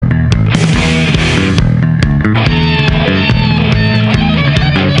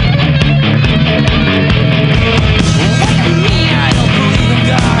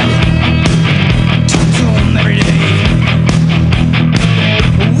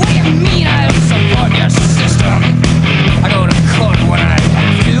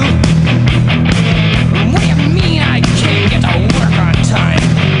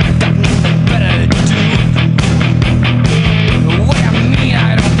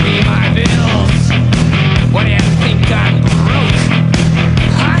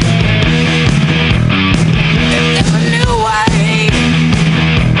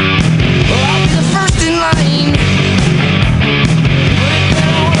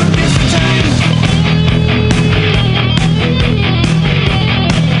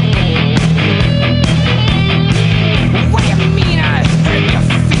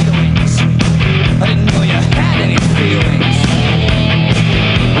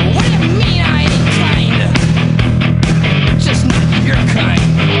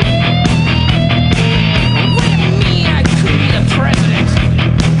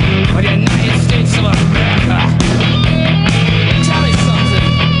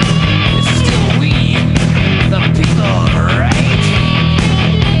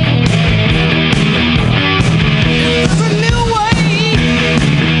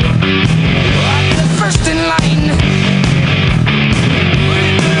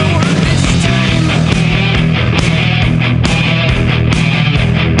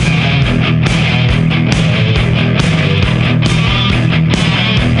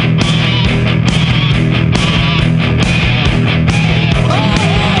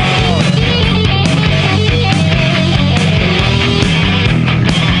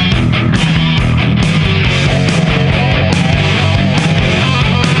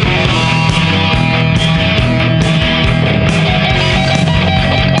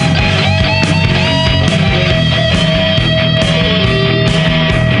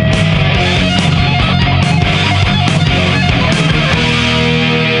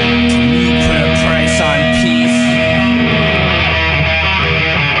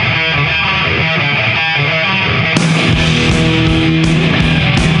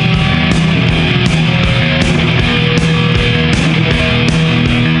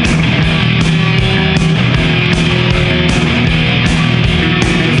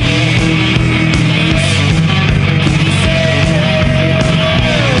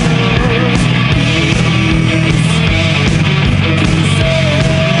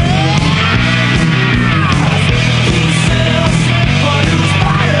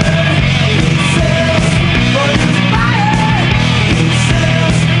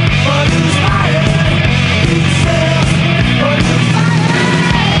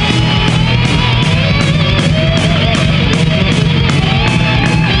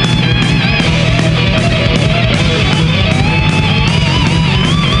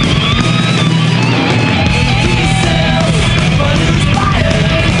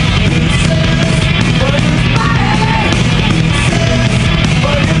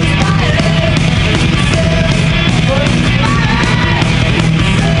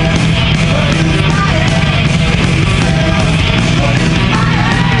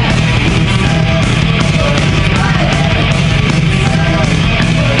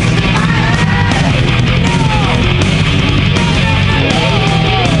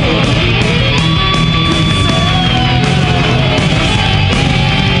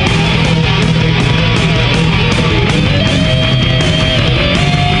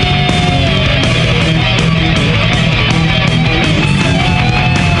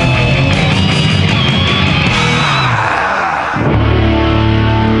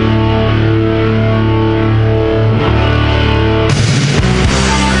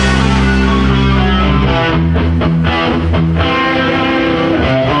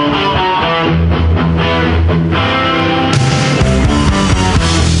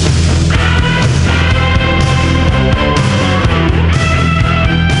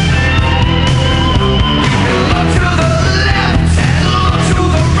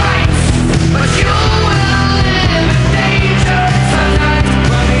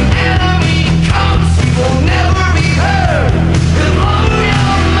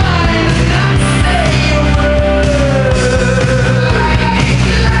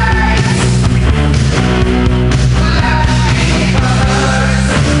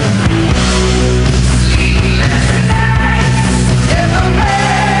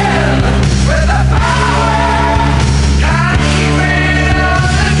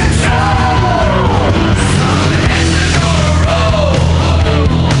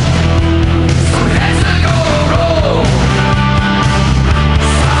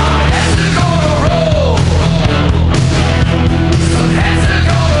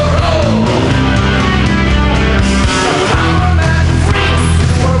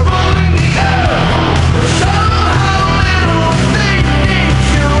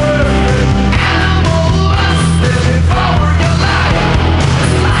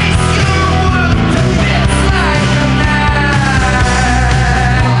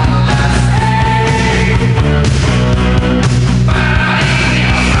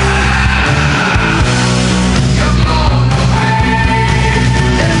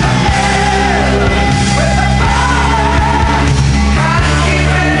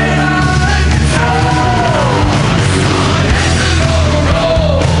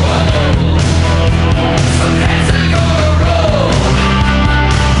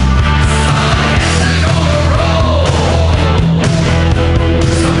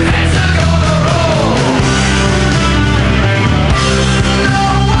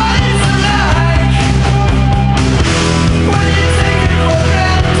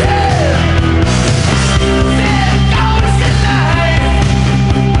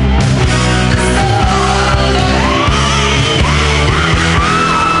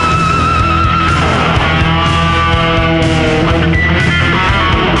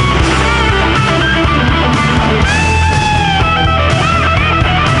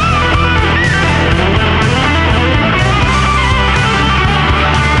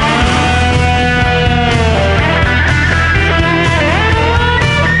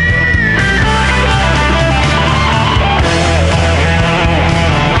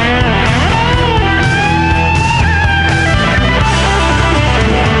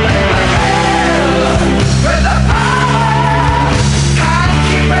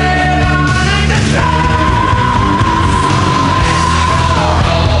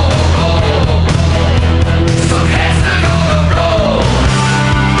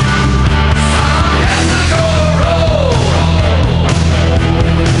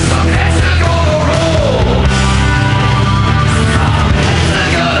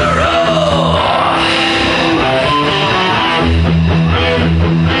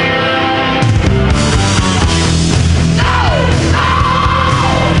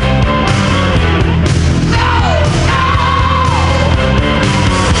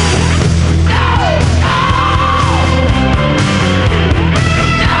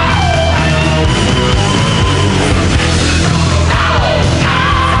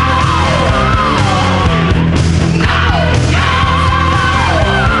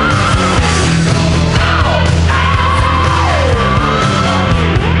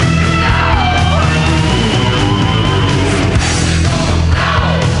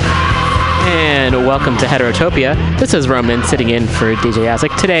welcome to Heterotopia. This is Roman sitting in for DJ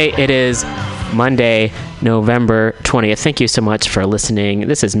Isaac. Today it is Monday, November 20th. Thank you so much for listening.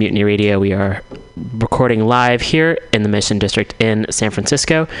 This is Mutiny Radio. We are recording live here in the Mission District in San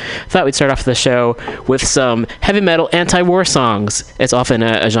Francisco. Thought we'd start off the show with some heavy metal anti-war songs. It's often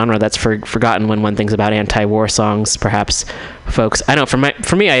a genre that's forgotten when one thinks about anti-war songs. Perhaps folks, I know for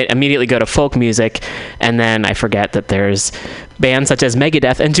me, I immediately go to folk music, and then I forget that there's bands such as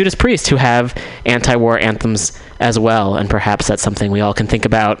Megadeth and Judas Priest who have anti-war anthems as well, and perhaps that's something we all can think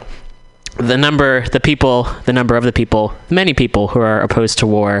about. The number of the people, many people who are opposed to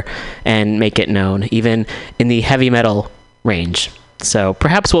war and make it known, even in the heavy metal range. So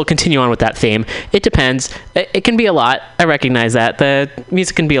perhaps we'll continue on with that theme. It depends. It can be a lot. I recognize that. The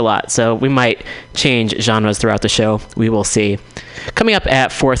music can be a lot, so we might change genres throughout the show. We will see. Coming up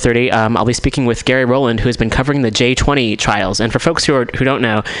at 4:30, I'll be speaking with Gary Rowland, who has been covering the J20 trials. And for folks who don't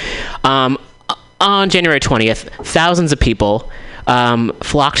know, on January 20th, thousands of people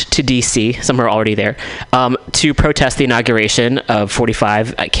flocked to D.C., some are already there, to protest the inauguration of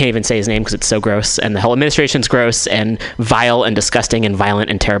 45. I can't even say his name because it's so gross, and the whole administration's gross and vile and disgusting and violent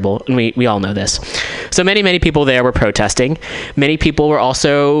and terrible, and we all know this. So many people there were protesting. Many people were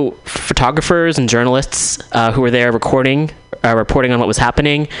also photographers and journalists who were there reporting on what was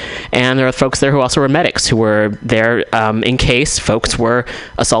happening, and there are folks there who also were medics who were there in case folks were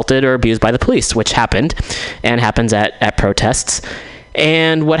assaulted or abused by the police, which happened and happens at protests.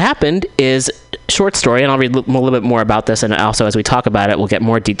 And what happened is, short story, and I'll read a little bit more about this, and also as we talk about it, we'll get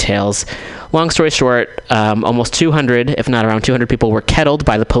more details. Long story short, almost 200, if not around 200 people were kettled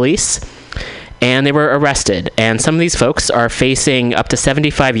by the police, and they were arrested. And some of these folks are facing up to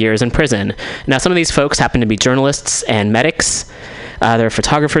 75 years in prison. Now, some of these folks happen to be journalists and medics. There are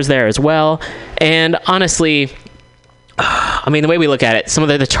photographers there as well. And honestly, I mean, the way we look at it, some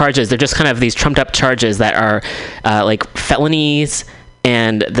of the charges, they're just kind of these trumped up charges that are like felonies,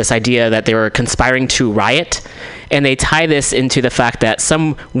 and this idea that they were conspiring to riot. And they tie this into the fact that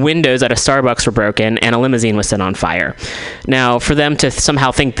some windows at a Starbucks were broken and a limousine was set on fire. Now, for them to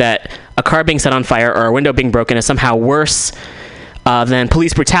somehow think that a car being set on fire or a window being broken is somehow worse than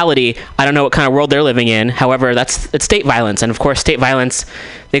police brutality, I don't know what kind of world they're living in. However, it's state violence. And of course, state violence,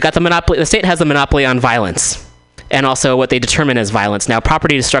 they got the monopoly. The state has the monopoly on violence, and also what they determine as violence. Now,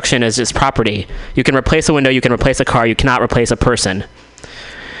 property destruction is just property. You can replace a window, you can replace a car, you cannot replace a person.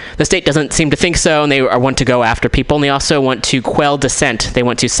 The state doesn't seem to think so, and they want to go after people, and they also want to quell dissent. They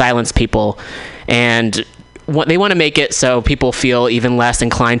want to silence people, and they want to make it so people feel even less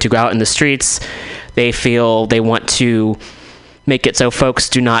inclined to go out in the streets. They feel they want to make it so folks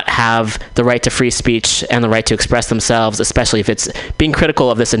do not have the right to free speech and the right to express themselves, especially if it's being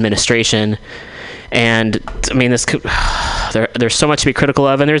critical of this administration. And I mean, there's so much to be critical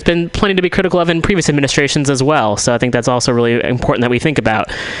of, and there's been plenty to be critical of in previous administrations as well. So I think that's also really important that we think about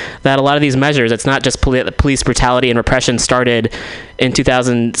that. A lot of these measures, it's not just police brutality and repression started in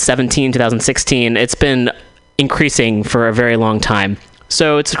 2017, 2016. It's been increasing for a very long time.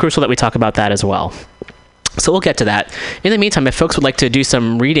 So it's crucial that we talk about that as well. So we'll get to that. In the meantime, if folks would like to do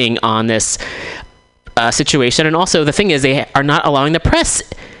some reading on this situation, and also the thing is, they are not allowing the press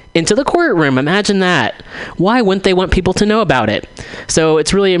into the courtroom. Imagine that. Why wouldn't they want people to know about it? So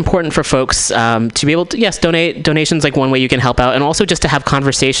it's really important for folks to be able to, yes, donate. Donations like one way you can help out, and also just to have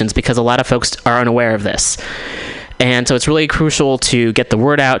conversations, because a lot of folks are unaware of this. And so it's really crucial to get the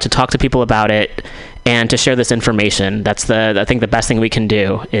word out, to talk to people about it, and to share this information. I think the best thing we can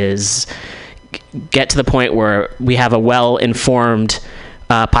do is get to the point where we have a well-informed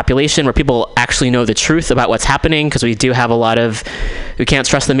population, where people actually know the truth about what's happening, because we can't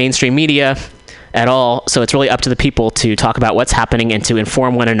trust the mainstream media at all. So it's really up to the people to talk about what's happening and to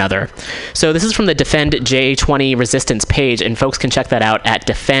inform one another. So this is from the Defend J20 Resistance page, and folks can check that out at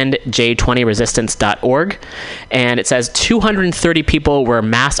defendj20resistance.org. And it says 230 people were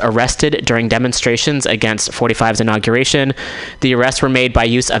mass arrested during demonstrations against 45's inauguration. The arrests were made by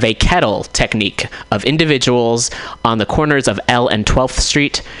use of a kettle technique of individuals on the corners of L and 12th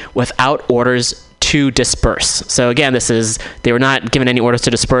Street without orders to disperse. So again, they were not given any orders to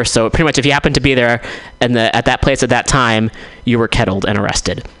disperse. So pretty much if you happened to be there at that place at that time, you were kettled and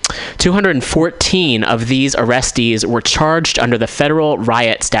arrested. 214 of these arrestees were charged under the federal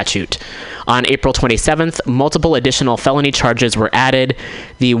riot statute. On April 27th, multiple additional felony charges were added.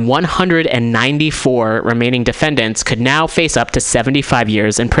 The 194 remaining defendants could now face up to 75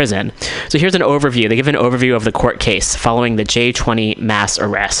 years in prison. So here's an overview. They give an overview of the court case following the J20 mass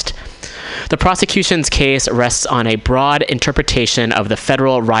arrest. The prosecution's case rests on a broad interpretation of the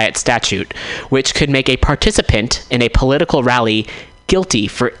federal riot statute, which could make a participant in a political rally guilty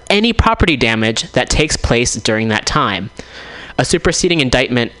for any property damage that takes place during that time. A superseding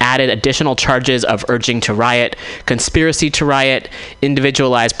indictment added additional charges of urging to riot, conspiracy to riot,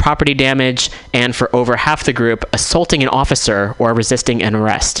 individualized property damage, and for over half the group, assaulting an officer or resisting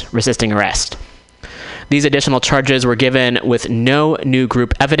arrest. These additional charges were given with no new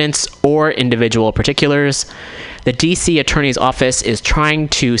group evidence or individual particulars. The D.C. Attorney's Office is trying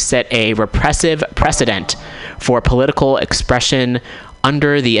to set a repressive precedent for political expression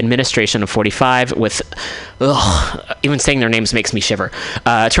under the administration of 45 with, even saying their names makes me shiver.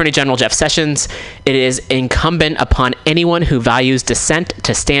 Attorney General Jeff Sessions. It is incumbent upon anyone who values dissent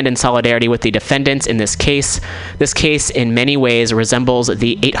to stand in solidarity with the defendants in this case. This case in many ways resembles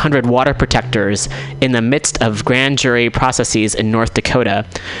the 800 water protectors in the midst of grand jury processes in North Dakota.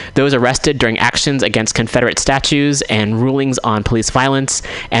 Those arrested during actions against Confederate statues and rulings on police violence,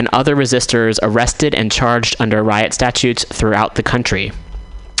 and other resistors arrested and charged under riot statutes throughout the country.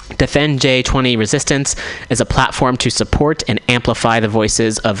 Defend J20 Resistance is a platform to support and amplify the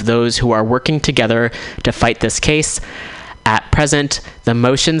voices of those who are working together to fight this case. At present, the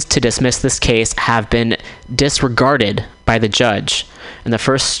motions to dismiss this case have been disregarded by the judge, and the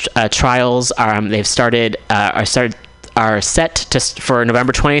first trials are set for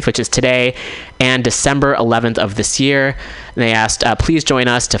November 20th, which is today, and December 11th of this year. And they asked, please join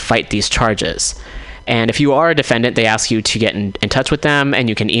us to fight these charges. And if you are a defendant, they ask you to get in touch with them, and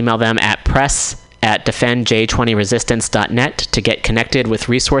you can email them at press@defendj20resistance.net to get connected with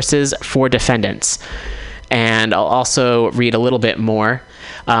resources for defendants. And I'll also read a little bit more.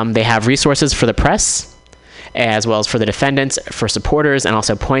 They have resources for the press, as well as for the defendants, for supporters, and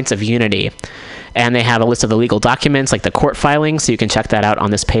also points of unity. And they have a list of the legal documents, like the court filings, so you can check that out on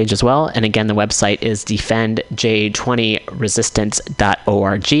this page as well. And again, the website is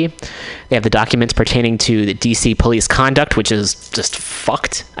defendj20resistance.org. They have the documents pertaining to the DC police conduct, which is just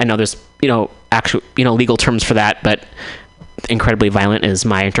fucked. I know there's, actual, legal terms for that, but incredibly violent is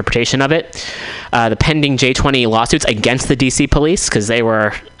my interpretation of it. The pending J20 lawsuits against the DC police, because they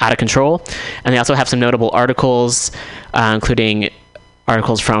were out of control. And they also have some notable articles, including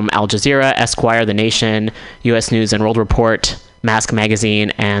articles from Al Jazeera, Esquire, The Nation, U.S. News and World Report, Mask Magazine,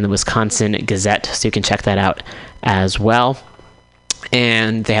 and the Wisconsin Gazette. So you can check that out as well.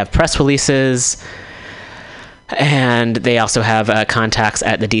 And they have press releases. And they also have contacts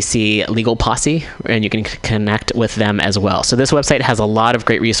at the DC Legal Posse, and you can connect with them as well. So this website has a lot of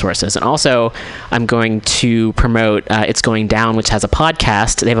great resources. And also, I'm going to promote It's Going Down, which has a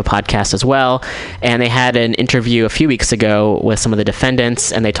podcast. They have a podcast as well. And they had an interview a few weeks ago with some of the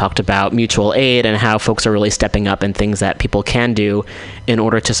defendants, and they talked about mutual aid and how folks are really stepping up and things that people can do in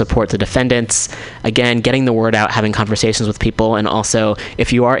order to support the defendants. Again, getting the word out, having conversations with people, and also,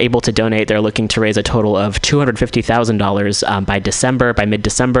 if you are able to donate, they're looking to raise a total of $250,000 by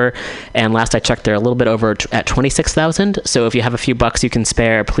mid-December, and last I checked, they're a little bit over at $26,000. So if you have a few bucks you can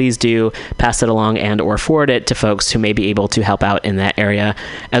spare, please do pass it along and or forward it to folks who may be able to help out in that area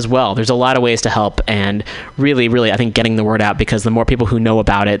as well. There's a lot of ways to help, and really, I think getting the word out, because the more people who know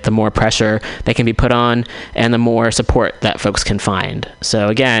about it, the more pressure they can be put on, and the more support that folks can find. So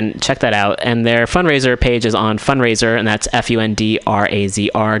again, check that out. And their fundraiser page is on Fundraiser, and that's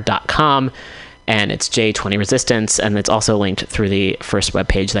fundrazr.com. And it's J20 Resistance, and it's also linked through the first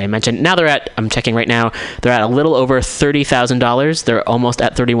webpage that I mentioned. Now I'm checking right now, they're at a little over $30,000. They're almost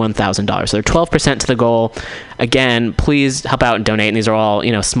at $31,000. So they're 12% to the goal. Again, please help out and donate. And these are all,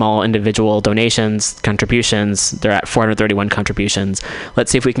 small individual donations, contributions. They're at 431 contributions.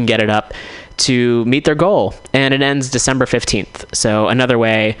 Let's see if we can get it up to meet their goal. And it ends December 15th. So another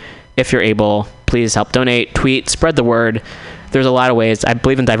way, if you're able, please help donate, tweet, spread the word. There's a lot of ways. I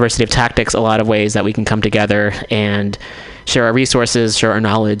believe in diversity of tactics, a lot of ways that we can come together and share our resources, share our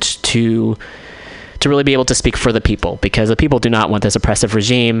knowledge to really be able to speak for the people, because the people do not want this oppressive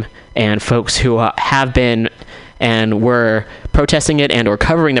regime, and folks who have been and were protesting it and or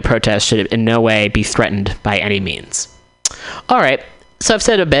covering the protest should in no way be threatened by any means. All right. So I've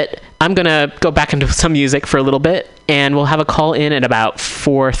said a bit. I'm going to go back into some music for a little bit, and we'll have a call in at about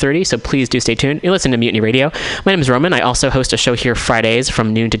 4:30, so please do stay tuned. You listen to Mutiny Radio. My name is Roman. I also host a show here Fridays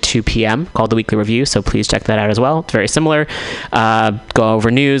from noon to 2 p.m. called The Weekly Review, so please check that out as well. It's very similar. Go over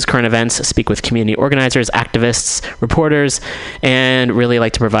news, current events, speak with community organizers, activists, reporters, and really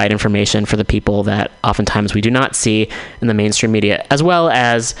like to provide information for the people that oftentimes we do not see in the mainstream media, as well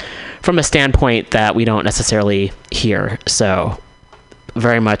as from a standpoint that we don't necessarily hear. So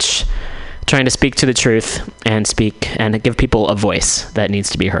very much trying to speak to the truth and speak and give people a voice that needs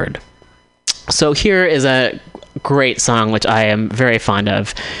to be heard. So here is a great song, which I am very fond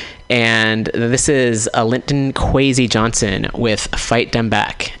of. And this is Linton Kwesi Johnson with Fight Them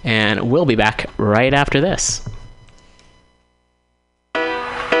Back. And we'll be back right after this.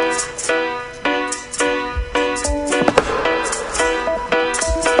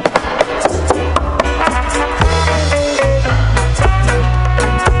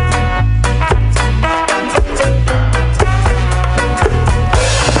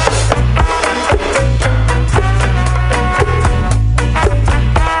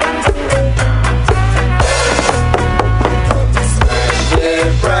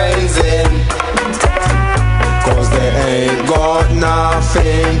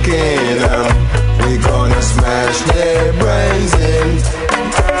 We gonna smash their brains in,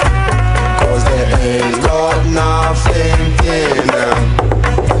 cause they ain't got nothing in them.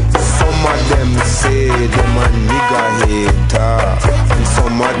 Some of them say them a nigga hater, and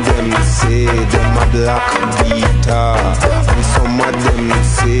some of them say them a black beater, and some of them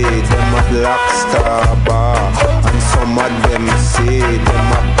say them a black star bar, and some of them say them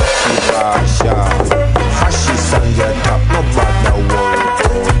a basha. Fascists on their top, nobody worry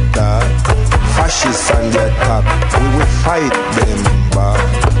about that. Fascists on the attack, we will fight them back.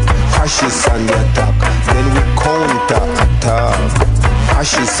 Fascists on the attack, then we counter attack.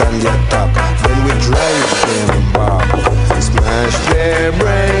 Fascists on the attack, then we drive them back. Smash their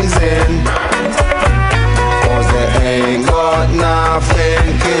brains in, cause they ain't got nothing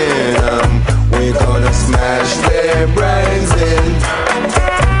in them. We gonna smash their brains in,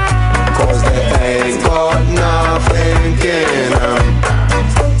 cause they ain't got nothing in them.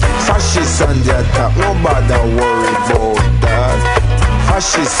 Fascists on the attack, nobody worry about that.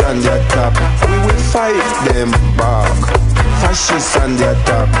 Fascists on the attack, we will fight them back. Fascists on the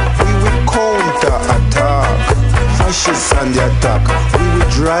attack, we will counter attack. Fascists on the attack, we will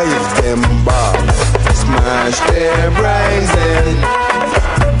drive them back. Smash their brains in,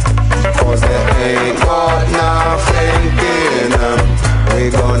 cause they ain't got nothing in them. We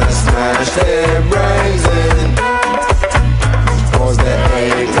gonna smash their brains in, cause they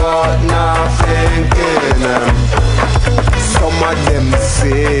ain't got nothing in them. Some of them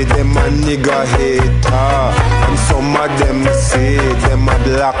say them a nigga hater, and some of them say them a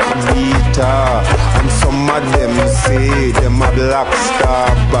black beater, and some of them say them a black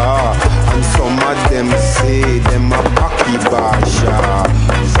star bar, and some of them say them a cocky basha.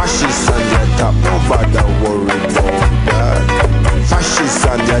 Fascists on the top, nobody worry about that. Fascists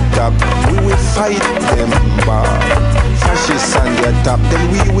on the top, we will fight them back. Fascists on the top, then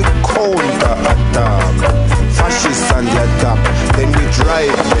we will counter attack. Fascists on the top, then we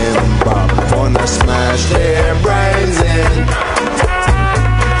drive them back. Gonna smash their brains in,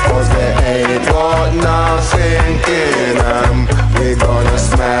 cause they ain't got nothing in them. We gonna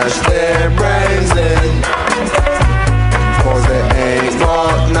smash their brains in, cause they ain't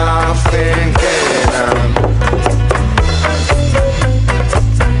got nothing in them.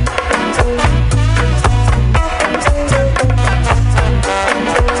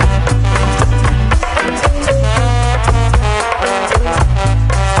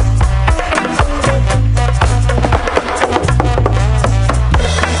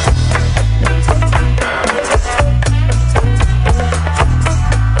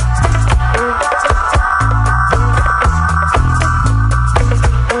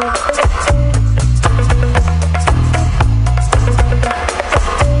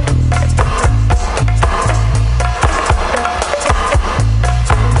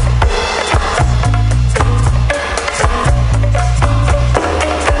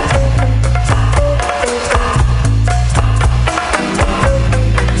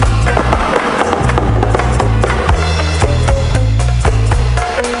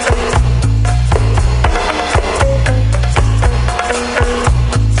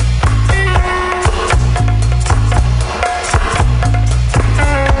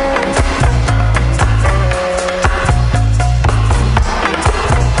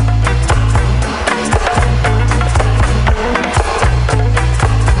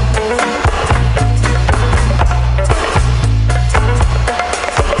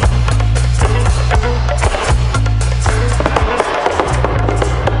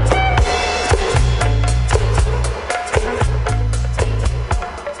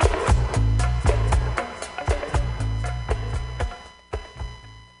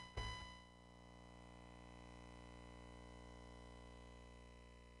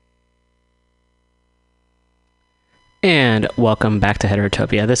 And welcome back to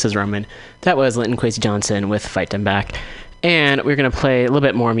Heterotopia. This is Roman. That was Linton Kwesi Johnson with Fight Them Back. And we're going to play a little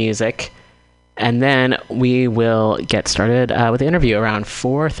bit more music. And then we will get started with the interview around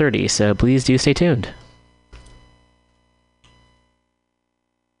 4:30. So please do stay tuned.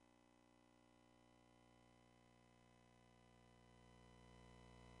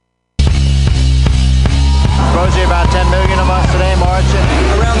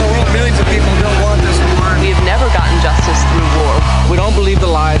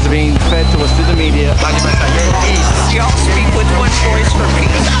 being fed to us through the media. Y'all speak with one voice for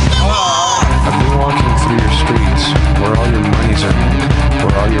peace. I've been walking through your streets, where all your money's earned,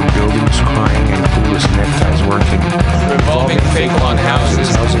 where all your buildings crying and clueless neckties working. Revolving fake lawn houses,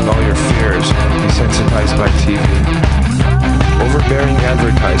 housing all your fears, desensitized by TV. Overbearing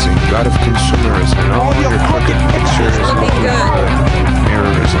advertising, god of consumerism, and all your crooked pictures looking good.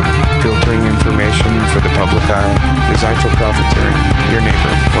 Mirrorism, filtering information for the public eye, designed for profiteering. Your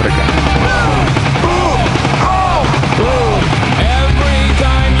neighbor, what a guy. every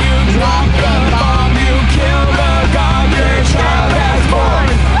time you drop the bomb, you kill the god your child has born.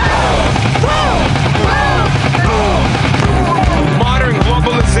 Modern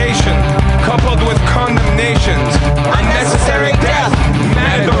globalization, coupled with condemnations, unnecessary death,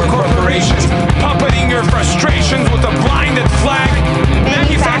 matador corporations, puppeting your frustrations with a blinded flag.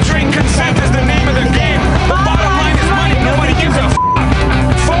 Manufacturing consent is the name of the game. The bottom line is money. Nobody gives a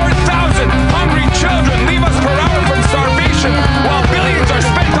 4,000 hungry children leave us per hour from starvation, while billions are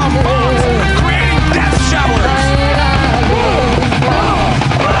spent on bombs, creating death showers.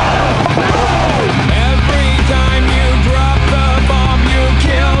 Every time you drop the bomb, you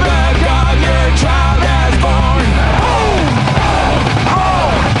kill the god your child has born.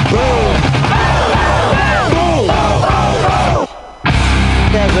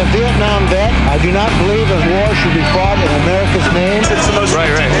 As a Vietnam vet, I do not believe that war should be fought in America's name. It's the most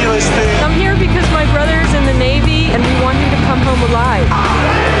ridiculous thing. I'm here because my brother's in the Navy and we want him to come home alive.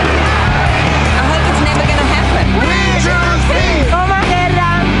 I hope it's never gonna happen. Toma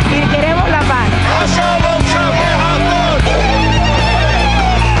guerra y queremos la paz.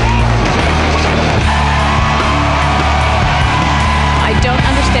 I don't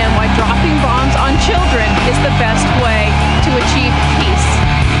understand why dropping bombs on children is the best way to achieve peace.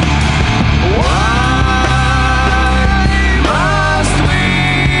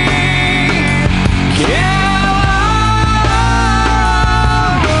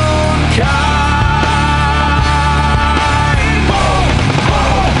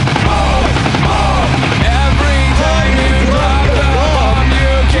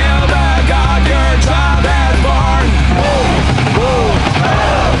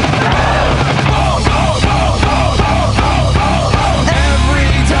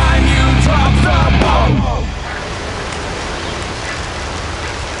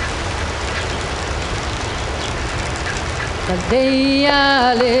 The day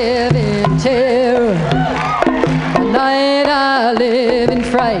I live in terror, the night I live in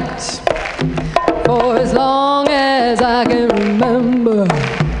fright. For as long as I can remember,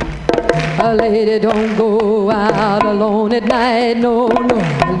 a lady don't go out alone at night. No, no,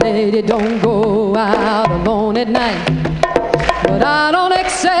 a lady don't go out alone at night. But I don't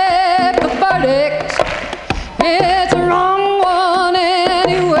accept the verdict. It's a wrong one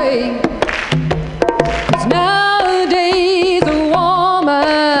anyway. 'Cause nowadays a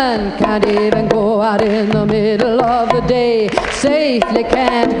woman can't even go out in the middle of the day. Safely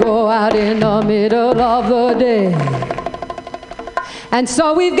can't go out in the middle of the day. And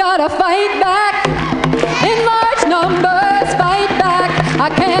so we've got to fight back in large numbers. Fight back, I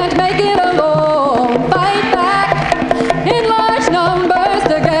can't make it alone. Fight back in large numbers.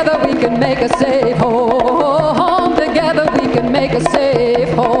 Together we can make a safe home. Together we can make a safe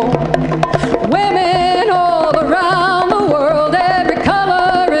home. Women all around the world, every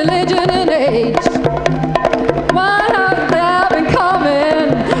color, religion, and age. One of them in common,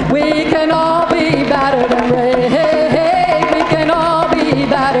 we can all be battered and raped. We can all be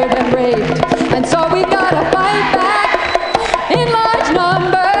battered and raped. And so we gotta fight back in large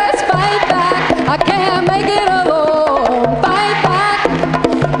numbers. Fight back, I can't make it alone. Fight back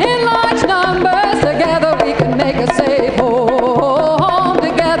in large numbers. Together we can make a safe home.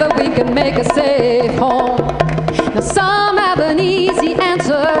 Together we can make a safe home. Now some have an easy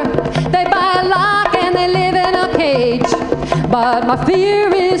answer. They buy a lock and they live in a cage. But my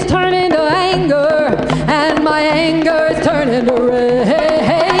fear is turning to anger, and my anger is turning to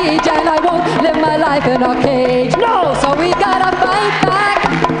rage. And I won't live my life in a cage. No, so we gotta fight back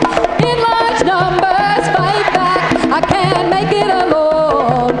in large numbers. Fight back, I can't make it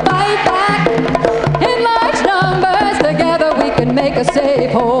alone. Fight back in large numbers. Together we can make a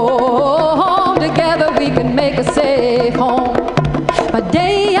safe home. Together we can make a safe home. By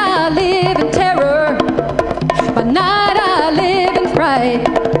day I live in terror, by night I live in fright.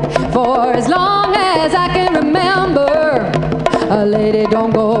 For as long as I can remember, a lady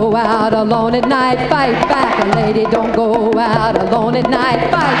don't go out alone at night. Fight back, a lady don't go out alone at night.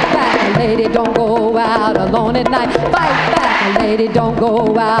 Fight back, a lady don't go out alone at night. Fight back, a lady don't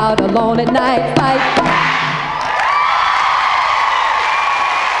go out alone at night. Fight back.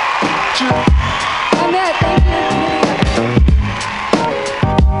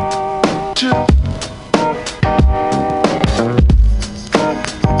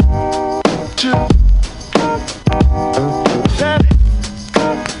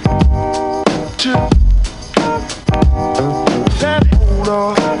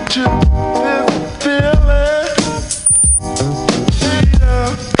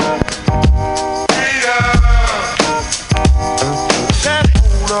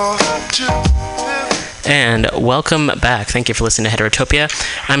 And welcome back. Thank you for listening to Heterotopia.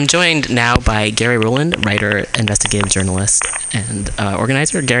 I'm joined now by Gary Rowland, writer, investigative journalist, and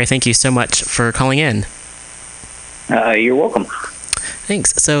organizer. Gary, thank you so much for calling in. You're welcome.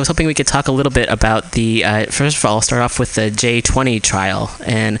 Thanks. So I was hoping we could talk a little bit about the, first of all, I'll start off with the J20 trial.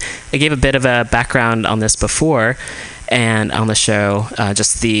 And I gave a bit of a background on this before and on the show,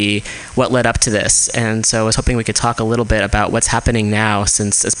 just what led up to this. And so I was hoping we could talk a little bit about what's happening now,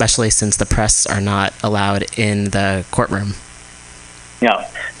 especially since the press are not allowed in the courtroom. Yeah.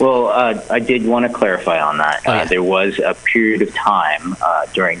 Well, I did want to clarify on that. There was a period of time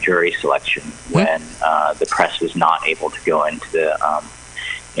during jury selection when the press was not able to go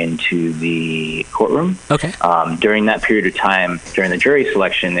into the courtroom. Okay. During that period of time, during the jury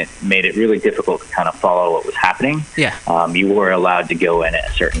selection, it made it really difficult to kind of follow what was happening. Yeah. You were allowed to go in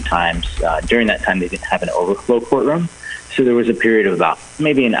at certain times. During that time, they didn't have an overflow courtroom, so there was a period of about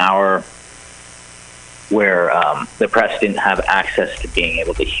maybe an hour where the press didn't have access to being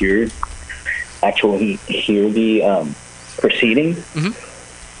able to hear the proceedings. Mm-hmm.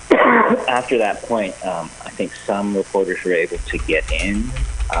 After that point, I think some reporters were able to get in,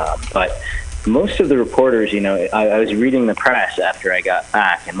 but most of the reporters, I was reading the press after I got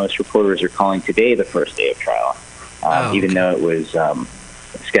back, and most reporters are calling today the first day of trial, even though it was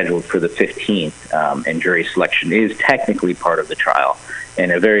scheduled for the 15th, and jury selection is technically part of the trial,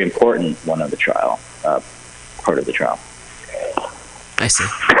 and a very important one of the trial. Part of the trial. I see.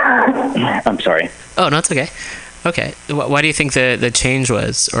 I'm sorry. Oh, no, it's okay. Okay. Why do you think the change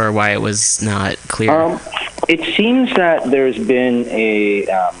was, or why it was not clear? It seems that there's been a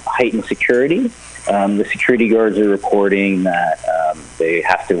heightened security. The security guards are reporting that they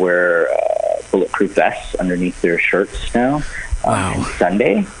have to wear bulletproof vests underneath their shirts now. On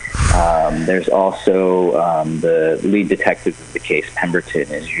Sunday. There's also the lead detective of the case,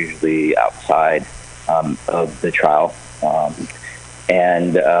 Pemberton, is usually outside of the trial.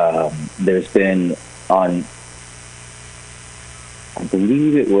 And there's been I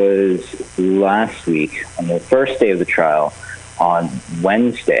believe it was last week, on the first day of the trial, on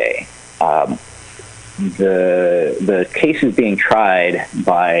Wednesday, the case is being tried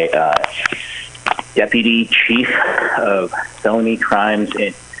by Deputy Chief of Felony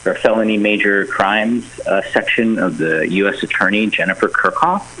Major Crimes section of the U.S. Attorney, Jennifer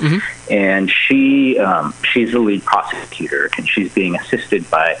Kirchhoff, and she's the lead prosecutor, and she's being assisted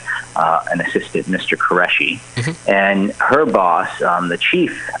by an assistant, Mr. Qureshi, and her boss, the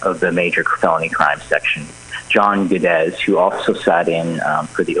chief of the Major Felony Crimes section, John Geddes, who also sat in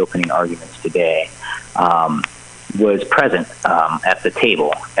for the opening arguments today, was present at the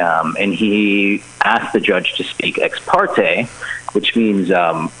table, and he asked the judge to speak ex parte, which means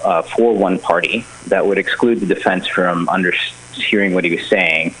for one party. That would exclude the defense from hearing what he was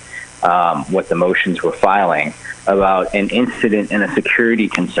saying, what the motions were filing, about an incident and a security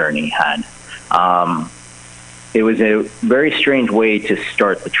concern he had. It was a very strange way to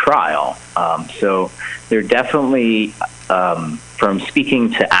start the trial. So they're definitely, from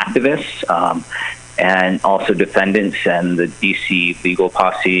speaking to activists, and also defendants and the DC legal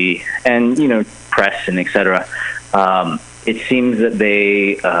posse and, press and et cetera, it seems that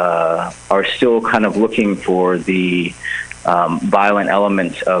they are still kind of looking for the violent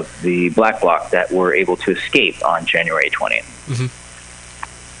elements of the black bloc that were able to escape on January 20th.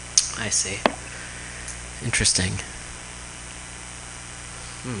 I see. Interesting.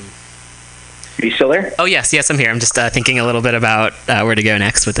 Are you still there? Oh, yes, I'm here. I'm just thinking a little bit about where to go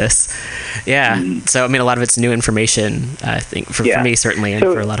next with this. Yeah, so, a lot of it's new information, I think, for me, certainly, and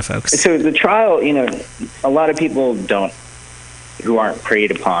for a lot of folks. So the trial, a lot of people who aren't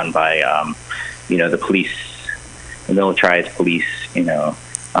preyed upon by, the police, the militarized police, they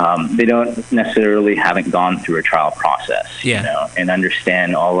don't necessarily haven't gone through a trial process, and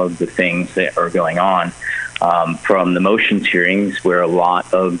understand all of the things that are going on. From the motions hearings, where a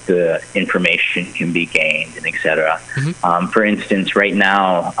lot of the information can be gained, and et cetera. For instance, right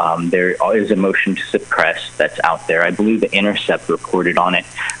now, there is a motion to suppress that's out there. I believe The Intercept reported on it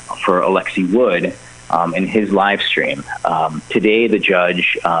for Alexi Wood in his live stream. Today, the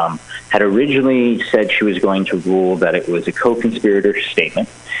judge had originally said she was going to rule that it was a co-conspirator statement,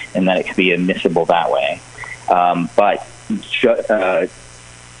 and that it could be admissible that way. But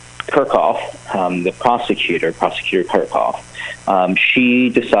Kirchhoff, the prosecutor Kirchhoff, she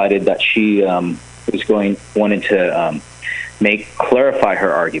decided that she wanted to clarify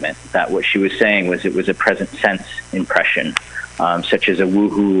her argument, that what she was saying was it was a present sense impression, such as a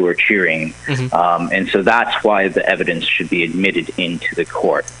woohoo or cheering. And so that's why the evidence should be admitted into the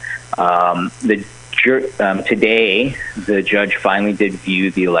court. Today, the judge finally did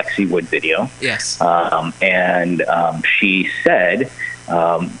view the Alexi Wood video. Yes. And she said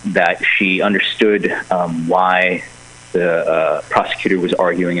that she understood why the prosecutor was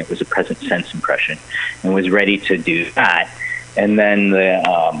arguing it was a present sense impression and was ready to do that. And then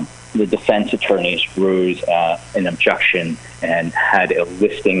the defense attorneys rose an objection and had a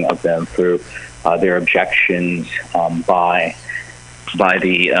listing of them for their objections by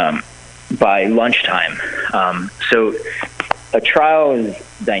lunchtime. So a trial is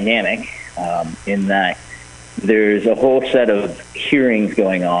dynamic in that there's a whole set of hearings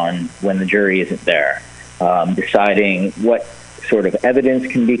going on when the jury isn't there, deciding what sort of evidence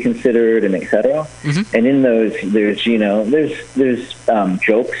can be considered and et cetera. And in those, there's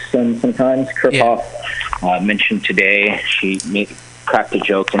jokes sometimes. Kirchhoff mentioned today, she cracked a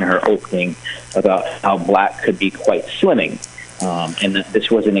joke in her opening about how black could be quite slimming. And that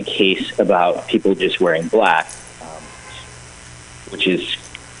this wasn't a case about people just wearing black, which is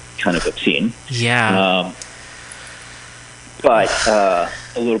kind of obscene. Yeah. But a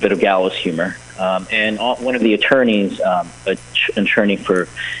little bit of gallows humor. And one of the attorneys, an attorney for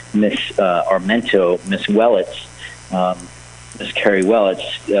Miss Armento, Miss Wellitz, Miss Carrie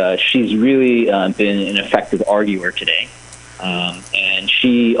Wellitz, she's really been an effective arguer today. And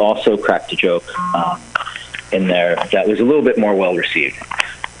she also cracked a joke in there that was a little bit more well received.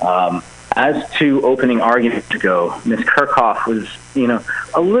 As to opening argument to go, Ms. Kirchhoff was,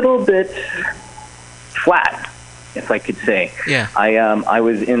 a little bit flat, if I could say. Yeah. I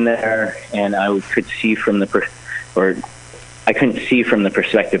was in there and I could see from I couldn't see from the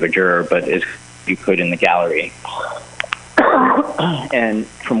perspective of a juror, but as you could in the gallery. And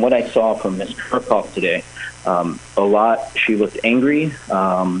from what I saw from Ms. Kirchhoff today, she looked angry,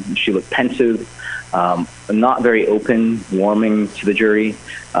 she looked pensive, not very open, warming to the jury.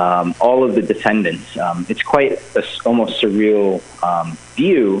 All of the defendants, it's quite almost surreal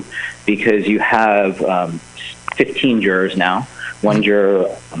view, because you have 15 jurors now. One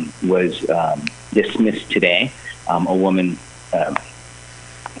juror was dismissed today. A woman, I'm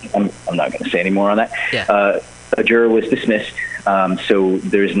not going to say any more on that. Yeah. A juror was dismissed. So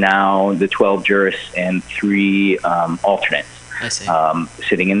there's now the 12 jurists and 3 alternates. I see.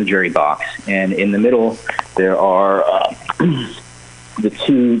 Sitting in the jury box. And in the middle, there are the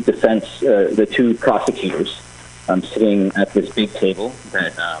 2 prosecutors sitting at this big table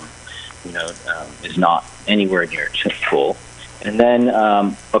that is not anywhere near full. And then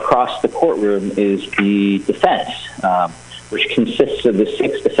across the courtroom is the defense, which consists of the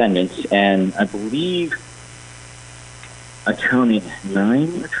 6 defendants, and I believe I counted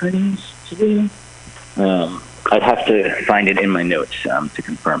 9 attorneys today. I'd have to find it in my notes to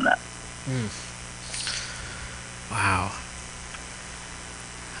confirm that. Wow.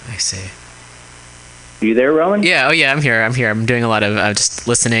 I see. Are you there, Rowan? Yeah. Oh, yeah. I'm here. I'm doing a lot of just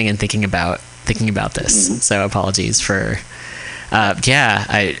listening and thinking about this. So apologies for.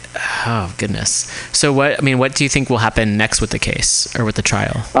 Oh goodness. So what do you think will happen next with the case or with the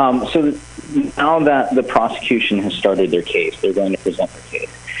trial? So now that the prosecution has started their case, they're going to present their case.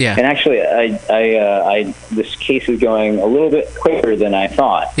 Yeah. And actually, this case is going a little bit quicker than I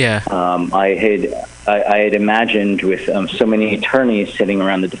thought. Yeah. I had imagined with so many attorneys sitting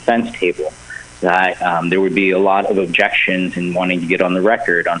around the defense table that there would be a lot of objections and wanting to get on the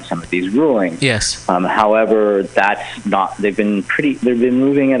record on some of these rulings. Yes. However, that's not. They've been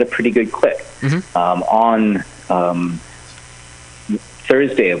moving at a pretty good clip. On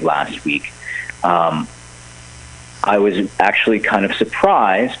Thursday of last week, I was actually kind of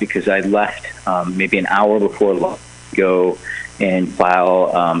surprised because I left maybe an hour before lunch to go and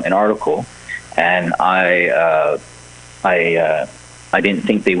file an article, and I didn't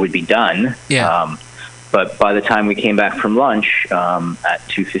think they would be done. Yeah. But by the time we came back from lunch at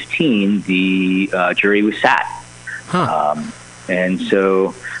 2:15, the jury was sat. And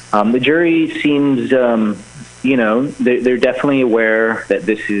so the jury seems, they're definitely aware that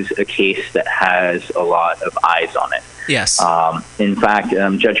this is a case that has a lot of eyes on it. Yes. In fact,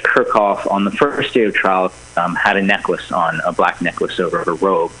 Judge Kirchhoff on the first day of trial had a necklace on, a black necklace over her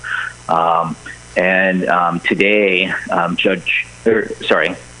robe. And today,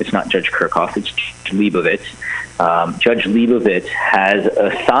 it's not Judge Kirchhoff, it's Judge Leibovitz, Judge Leibovitz has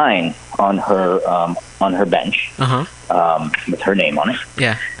a sign on her bench with her name on it.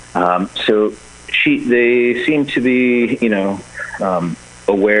 Yeah. So they seem to be,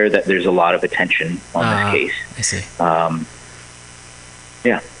 aware that there's a lot of attention on this case. I see.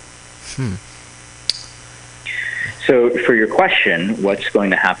 Yeah. So for your question, what's going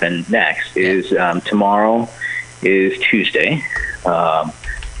to happen next is tomorrow is Tuesday.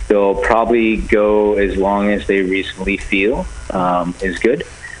 They'll probably go as long as they reasonably feel is good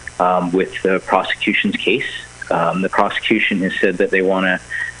with the prosecution's case. The prosecution has said that they want to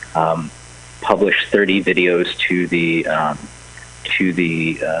publish 30 videos to the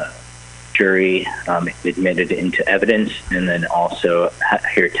jury, admitted into evidence, and then also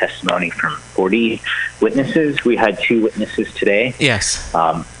hear testimony from 40 witnesses. We had 2 witnesses today. Yes.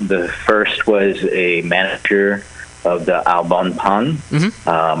 The first was a manager of the Albon Pan,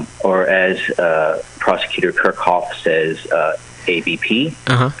 or as Prosecutor Kirchhoff says, ABP.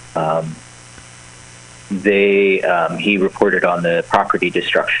 He reported on the property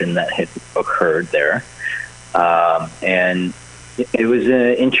destruction that had occurred there, and it was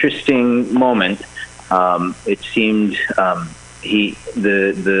an interesting moment. It seemed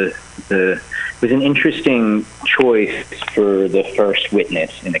it was an interesting choice for the first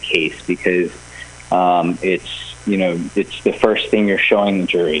witness in the case because it's the first thing you're showing the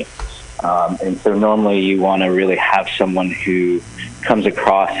jury, and so normally you want to really have someone who comes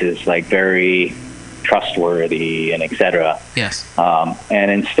across as like very trustworthy and etc. Yes. And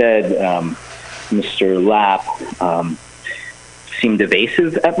instead, Mr. Lapp seemed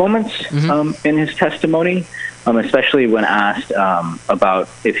evasive at moments in his testimony, especially when asked about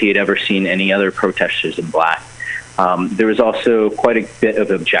if he had ever seen any other protesters in black. There was also quite a bit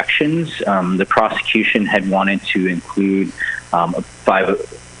of objections. The prosecution had wanted to include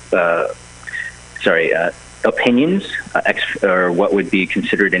opinions, or what would be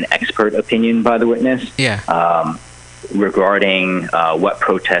considered an expert opinion by the witness, regarding what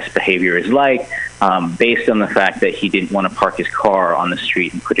protest behavior is like, based on the fact that he didn't want to park his car on the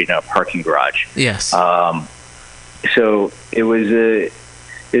street and put it in a parking garage. Yes. So it was a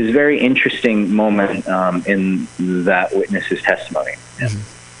very interesting moment in that witness's testimony. Yeah.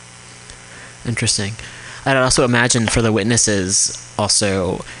 Interesting. I'd also imagine for the witnesses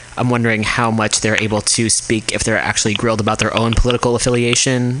also, I'm wondering how much they're able to speak if they're actually grilled about their own political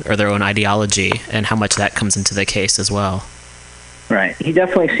affiliation or their own ideology, and how much that comes into the case as well. Right. He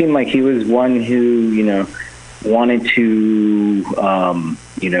definitely seemed like he was one who, wanted to,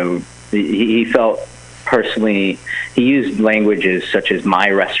 he felt personally, he used languages such as my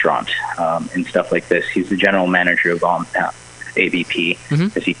restaurant and stuff like this. He's the general manager of ABP,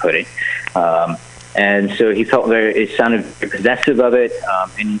 as he put it. And so he felt it sounded possessive of it,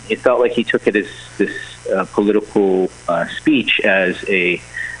 and it felt like he took it as this political speech as in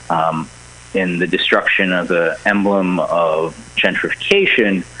the destruction of the emblem of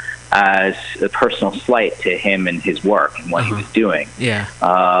gentrification as a personal slight to him and his work and what he was doing. Yeah.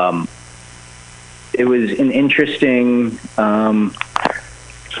 It was an interesting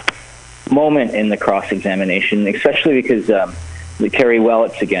moment in the cross-examination, especially because Kerry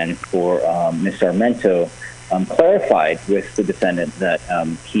Wellitz, again, for Ms. Armento, clarified with the defendant that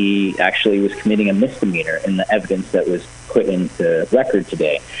he actually was committing a misdemeanor in the evidence that was put into record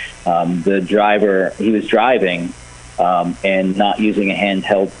today. The driver, he was driving and not using a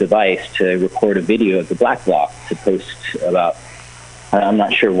handheld device to record a video of the black bloc to post about, I'm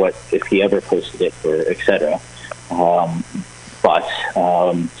not sure if he ever posted it or et cetera.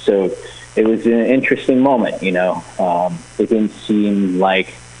 So it was an interesting moment, It didn't seem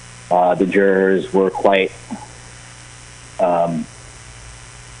like the jurors were quite on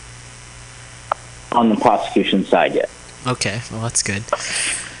the prosecution side yet. Okay, well, that's good.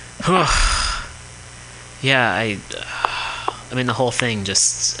 Yeah, I mean, the whole thing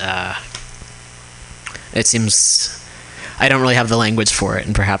just, it seems, I don't really have the language for it,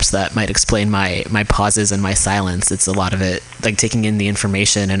 and perhaps that might explain my pauses and my silence. It's a lot of it, like taking in the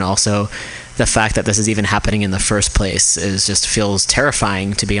information, and also the fact that this is even happening in the first place just feels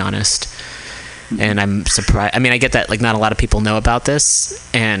terrifying, to be honest. And I'm surprised. I mean, I get that, like, not a lot of people know about this,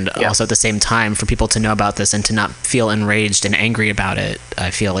 and also at the same time, for people to know about this and to not feel enraged and angry about it,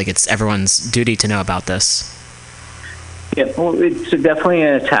 I feel like it's everyone's duty to know about this. Yeah, well, it's definitely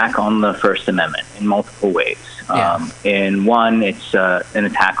an attack on the First Amendment in multiple ways. In one, it's an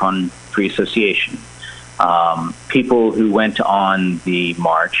attack on free association. People who went on the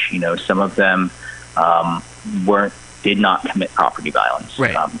march, some of them did not commit property violence.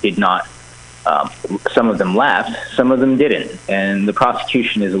 Right. Some of them left, some of them didn't. And the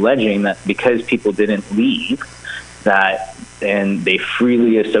prosecution is alleging that because people didn't leave, and they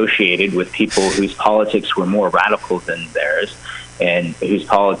freely associated with people whose politics were more radical than theirs, and whose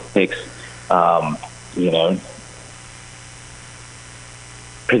politics,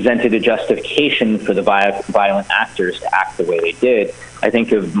 presented a justification for the violent actors to act the way they did. I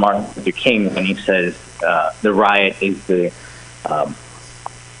think of Martin Luther King when he says the riot is the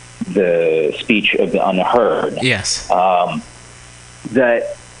speech of the unheard. Yes.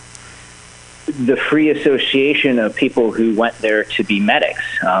 That the free association of people who went there to be medics.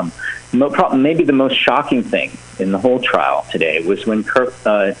 Maybe the most shocking thing in the whole trial today was when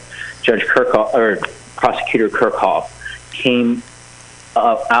Judge Kirchhoff, or Prosecutor Kirchhoff, came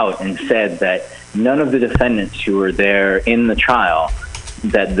out and said that none of the defendants who were there in the trial,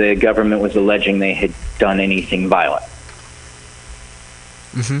 that the government was alleging they had done anything violent.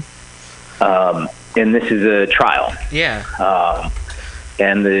 And this is a trial. Yeah.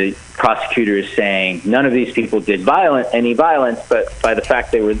 And the prosecutor is saying none of these people did any violence, but by the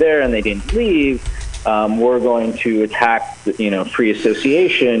fact they were there and they didn't leave, we're going to attack, free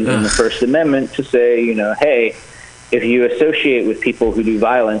association in the First Amendment to say, hey, if you associate with people who do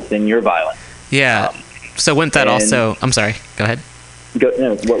violence, then you're violent. Yeah. So wouldn't that also... I'm sorry. Go ahead.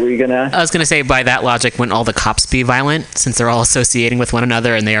 What were you going to ask? I was going to say, by that logic, wouldn't all the cops be violent, since they're all associating with one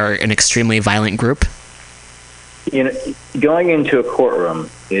another and they are an extremely violent group? Going into a courtroom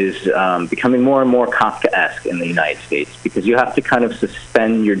is becoming more and more Kafkaesque in the United States, because you have to kind of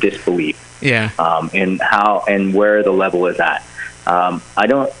suspend your disbelief. Yeah. In how and where the level is at.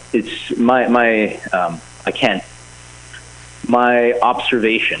 My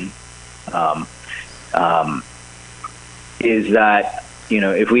observation is that,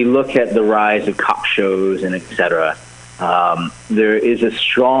 if we look at the rise of cop shows and et cetera, there is a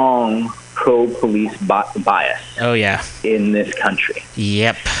strong pro-police bias. Oh, yeah. In this country.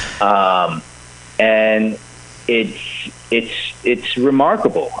 Yep. And it's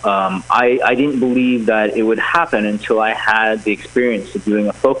remarkable. I didn't believe that it would happen until I had the experience of doing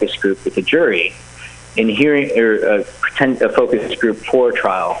a focus group with a jury, and hearing a focus group for a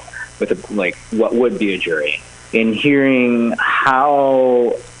trial with what would be a jury, in hearing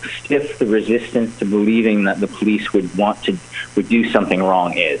how stiff the resistance to believing that the police would do something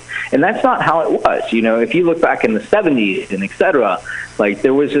wrong is. And that's not how it was. If you look back in the 70s and et cetera,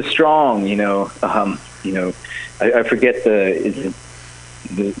 there was a strong, I forget the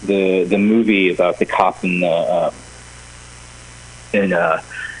movie about the cop in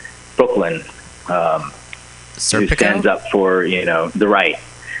Brooklyn, who stands up for, the right,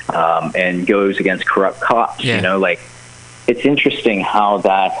 and goes against corrupt cops. Yeah. It's interesting how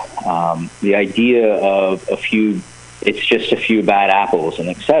that the idea of it's just a few bad apples and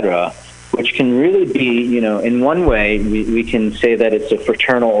et cetera, which can really be, in one way, we can say that it's a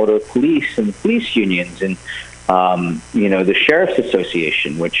fraternal order of police and the police unions and, the Sheriff's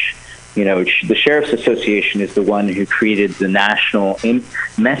Association, which, the Sheriff's Association is the one who created the national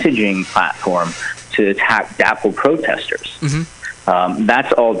messaging platform to attack DAPL protesters.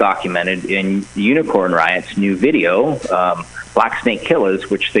 That's all documented in Unicorn Riot's new video, Black Snake Killers,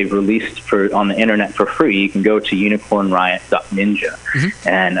 which they've released on the internet for free. You can go to unicornriot.ninja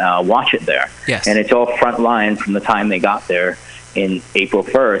and watch it there. Yes. And it's all frontline from the time they got there in April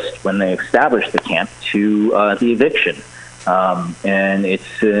 1st when they established the camp to the eviction. And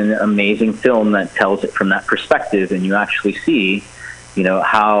it's an amazing film that tells it from that perspective, and you actually see,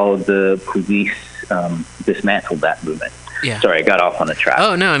 how the police dismantled that movement. Yeah. Sorry, I got off on a track.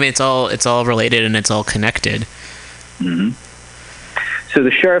 Oh no, I mean it's all related and it's all connected. So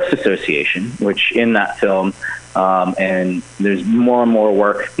the Sheriff's Association, which in that film, and there's more and more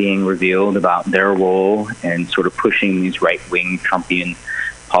work being revealed about their role and sort of pushing these right-wing Trumpian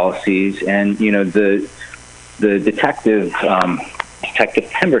policies, and the detective, Detective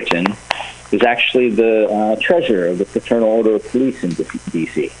Pemberton, is actually the treasurer of the Fraternal Order of Police in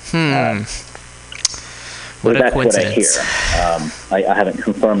D.C. What a That's coincidence. what I hear. I haven't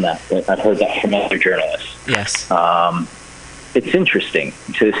confirmed that, but I've heard that from other journalists. Yes. It's interesting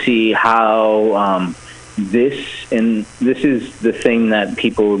to see how this is the thing that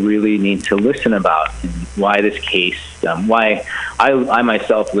people really need to listen about, and why this case, why I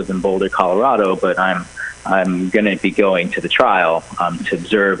myself live in Boulder, Colorado, but I'm going to be going to the trial to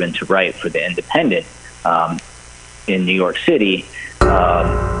observe and to write for the Independent in New York City.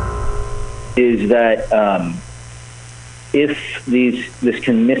 Is that if this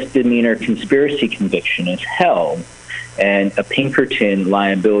misdemeanor conspiracy conviction is held, and a Pinkerton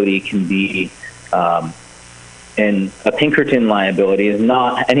liability can be, and a Pinkerton liability is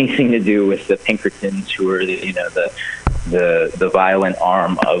not anything to do with the Pinkertons, who are the violent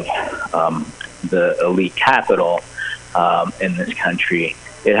arm of the elite capital. in this country.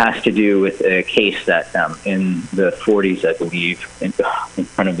 It has to do with a case that in the 40s, I believe, in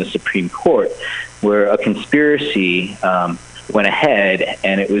front of the Supreme Court, where a conspiracy went ahead,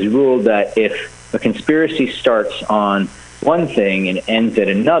 and it was ruled that if a conspiracy starts on one thing and ends at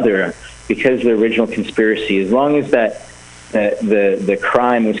another, because the original conspiracy, as long as that the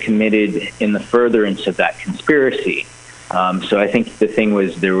crime was committed in the furtherance of that conspiracy. So I think the thing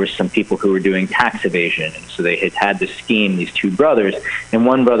was there were some people who were doing tax evasion, and so they had this scheme, these two brothers, and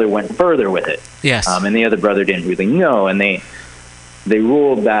one brother went further with it. Yes. And the other brother didn't really know, and they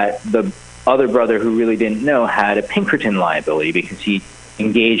ruled that the other brother who really didn't know had a Pinkerton liability because he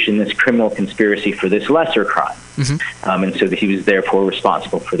engaged in this criminal conspiracy for this lesser crime. And so he was therefore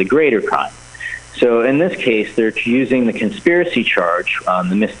responsible for the greater crime. So in this case, they're using the conspiracy charge,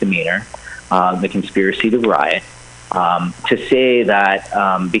 the misdemeanor, the conspiracy to riot, to say that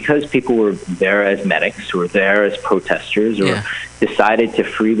because people were there as medics or there as protesters or decided to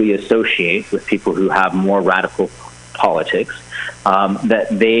freely associate with people who have more radical politics, that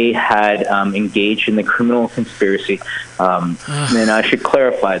they had engaged in the criminal conspiracy. And I should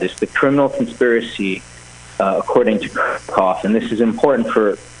clarify this. The criminal conspiracy, according to Kirchhoff, and this is important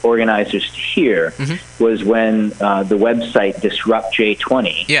for organizers to hear, was when the website Disrupt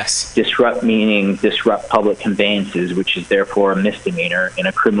J20, disrupt meaning disrupt public conveyances, which is therefore a misdemeanor in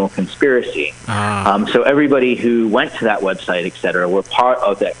a criminal conspiracy. So everybody who went to that website, etc., were part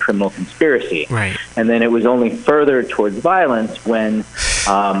of that criminal conspiracy. Right. And then it was only further towards violence when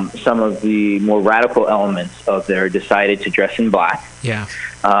some of the more radical elements of there decided to dress in black. Yeah.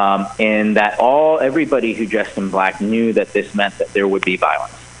 And that everybody who dressed in black knew that this meant that there would be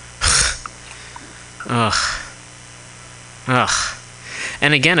violence.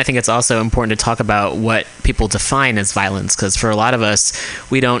 And again, I think it's also important to talk about what people define as violence, because for a lot of us,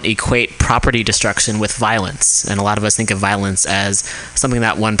 we don't equate property destruction with violence. And a lot of us think of violence as something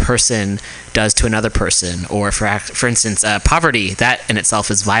that one person does to another person. Or for instance, poverty, that in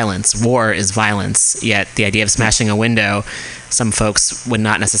itself is violence. War is violence. Yet the idea of smashing a window, some folks would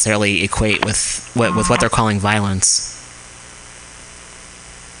not necessarily equate with what they're calling violence.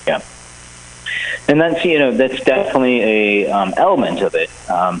 Yeah. And that's definitely a element of it,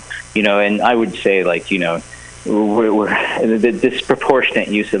 and I would say the disproportionate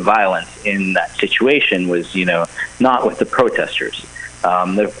use of violence in that situation was not with the protesters,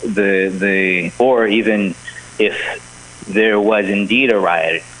 or even if there was indeed a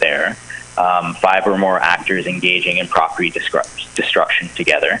riot there, 5 or more actors engaging in property destruction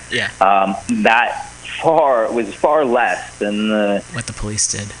together. That was far less than what the police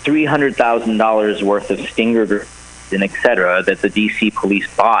did. $300,000 worth of Stinger and etc. that the DC police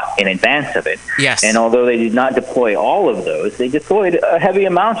bought in advance of it. Yes. And although they did not deploy all of those, they deployed a heavy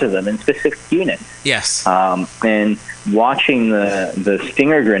amount of them in specific units. Yes. And watching the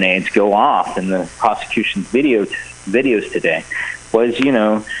Stinger grenades go off in the prosecution's videos today was,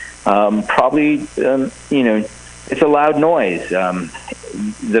 probably, it's a loud noise.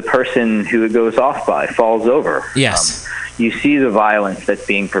 The person who it goes off by falls over. Yes. You see the violence that's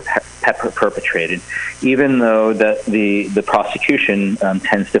being perpetrated, even though the prosecution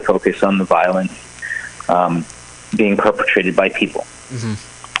tends to focus on the violence being perpetrated by people. And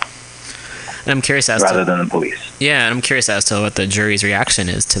I'm curious rather than the police. Yeah, and I'm curious as to what the jury's reaction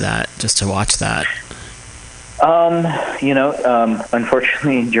is to that, just to watch that.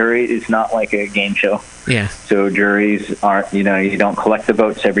 Unfortunately, jury is not like a game show. Yeah. So juries aren't, you don't collect the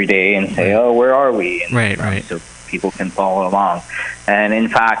votes every day and say, oh, where are we? And, right. So people can follow along. And in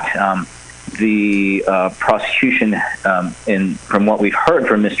fact, the prosecution, from what we've heard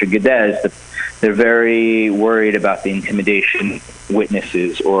from Mr. Geddes, they're very worried about the intimidation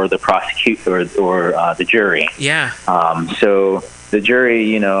witnesses or the prosecutor or the jury. Yeah. So the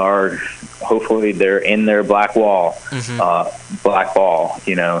jury, are hopefully they're in their black ball,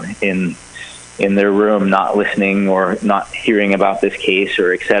 in their room, not listening or not hearing about this case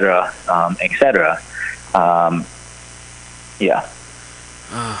or et cetera. Yeah.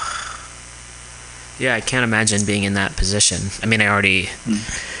 Yeah, I can't imagine being in that position. I mean, I already,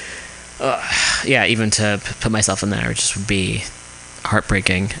 even to put myself in there just would be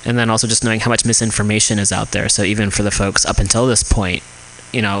heartbreaking. And then also just knowing how much misinformation is out there. So even for the folks up until this point,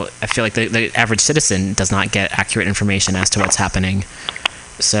 I feel like the average citizen does not get accurate information as to what's happening.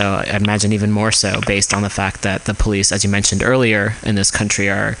 So I imagine even more so based on the fact that the police, as you mentioned earlier, in this country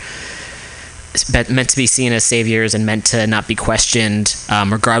are meant to be seen as saviors and meant to not be questioned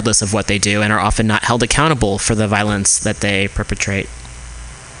regardless of what they do, and are often not held accountable for the violence that they perpetrate.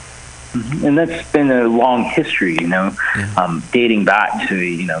 And that's been a long history, dating back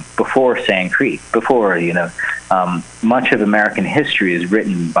to, before Sand Creek, before, much of American history is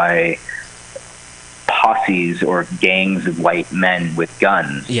written by posses or gangs of white men with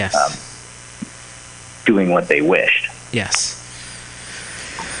guns. Yes. Doing what they wished. Yes.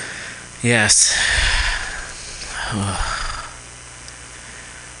 Yes.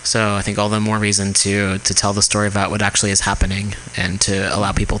 So I think all the more reason to tell the story about what actually is happening and to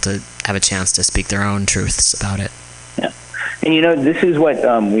allow people to have a chance to speak their own truths about it. Yeah. And, this is what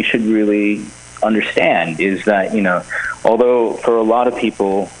we should really understand is that, although for a lot of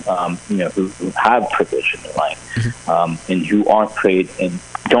people, who have privilege in their life and who aren't preyed and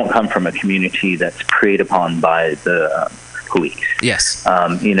don't come from a community that's preyed upon by the police. Yes.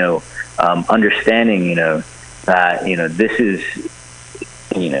 Understanding, that, this is,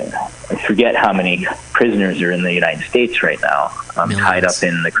 I forget how many prisoners are in the United States right now, tied up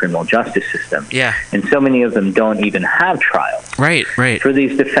in the criminal justice system. Yeah. And so many of them don't even have trials. Right. For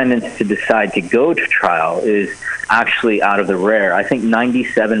these defendants to decide to go to trial is actually out of the rare. I think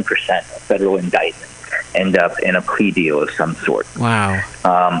 97% of federal indictments end up in a plea deal of some sort. Wow.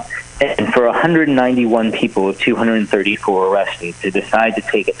 And for 191 people of 234 arrested to decide to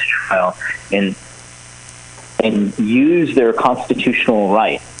take it to trial and use their constitutional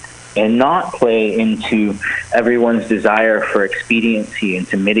right and not play into everyone's desire for expediency and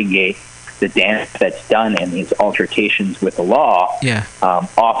to mitigate the damage that's done in these altercations with the law,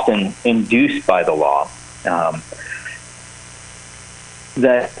 often induced by the law,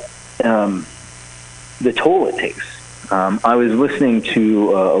 the toll it takes. I was listening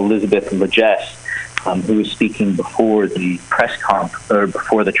to Elizabeth Legesse, who was speaking before the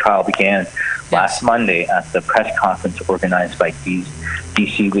before the trial began last Monday at the press conference organized by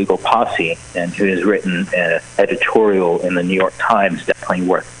DC Legal Posse, and who has written an editorial in the New York Times, definitely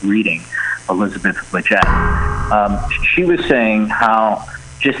worth reading. Elizabeth Legesse. She was saying how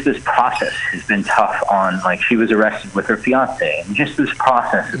just this process has been tough on, like, she was arrested with her fiance, and just this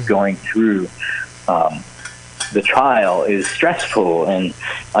process of going through the trial is stressful and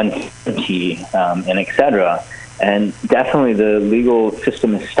uncertainty, and etc. And definitely the legal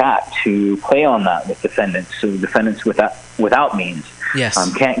system is stacked to play on that with defendants. So defendants without means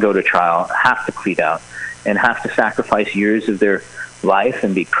can't go to trial, have to plead out, and have to sacrifice years of their life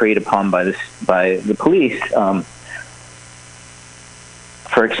and be preyed upon by the police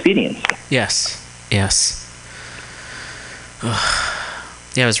for expediency. Yes. Yeah,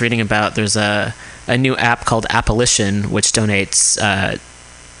 I was reading about there's a new app called Appalition, which donates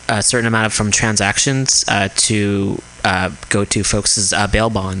a certain amount from transactions to go to folks' bail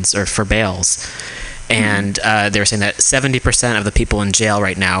bonds or for bails. And they were saying that 70% of the people in jail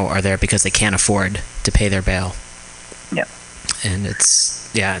right now are there because they can't afford to pay their bail. Yeah. And it's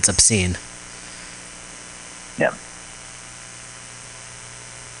obscene. Yeah.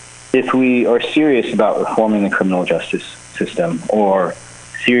 If we are serious about reforming the criminal justice system, or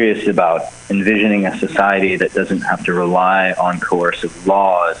serious about envisioning a society that doesn't have to rely on coercive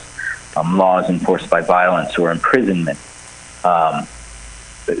laws, laws enforced by violence or imprisonment,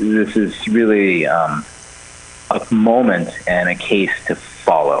 this is really a moment and a case to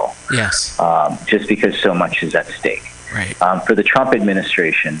follow. Yes. Just because so much is at stake. Right. For the Trump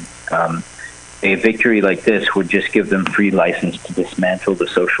administration, a victory like this would just give them free license to dismantle the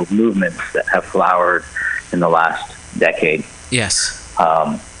social movements that have flowered in the last decade. Yes.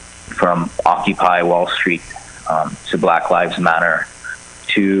 From Occupy Wall Street to Black Lives Matter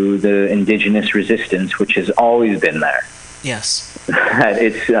to the indigenous resistance, which has always been there. Yes.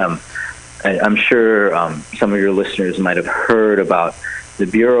 It's. I'm sure some of your listeners might have heard about the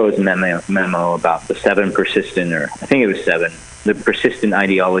Bureau's memo about the seven persistent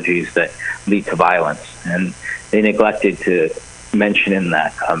ideologies that lead to violence, and they neglected to mention in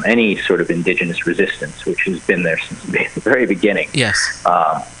that any sort of indigenous resistance, which has been there since the very beginning. Yes.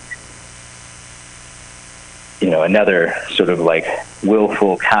 Another sort of like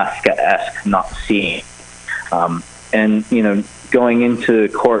willful Kafka-esque not seeing, and going into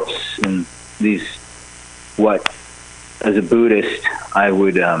courts in these, what as a Buddhist I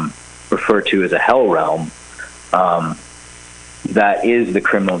would refer to as a hell realm, that is the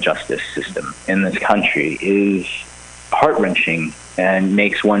criminal justice system in this country, is heart-wrenching and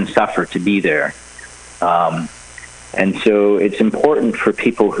makes one suffer to be there. And so it's important for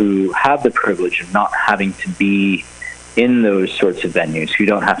people who have the privilege of not having to be in those sorts of venues, who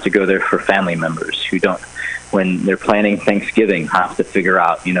don't have to go there for family members, who don't, when they're planning Thanksgiving, have to figure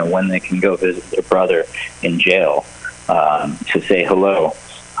out, when they can go visit their brother in jail, to say hello,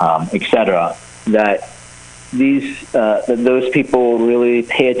 etc., that those people really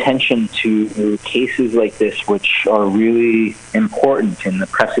pay attention to cases like this, which are really important in the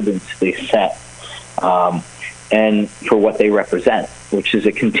precedents they set, and for what they represent, which is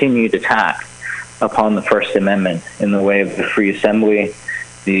a continued attack upon the First Amendment in the way of the free assembly,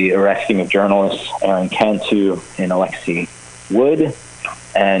 the arresting of journalists Aaron Cantu and Alexei Wood,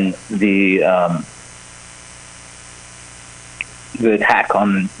 and the attack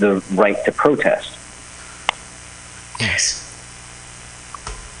on the right to protest. Yes.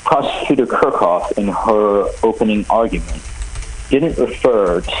 Prosecutor Kirchhoff, in her opening argument, didn't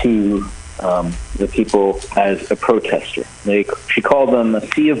refer to the people as a protester. She called them a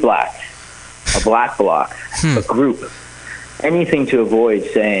sea of blacks, a black bloc, a group, anything to avoid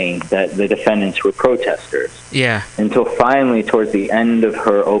saying that the defendants were protesters. Yeah. Until finally, towards the end of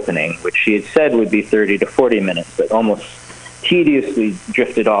her opening, which she had said would be 30 to 40 minutes, but almost tediously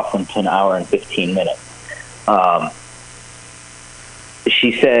drifted off into an hour and 15 minutes.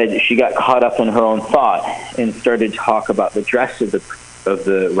 She said she got caught up in her own thought and started to talk about the dress of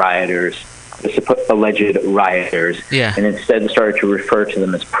the rioters, the alleged rioters, and instead started to refer to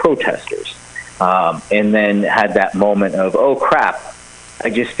them as protesters. And then had that moment of, oh crap, I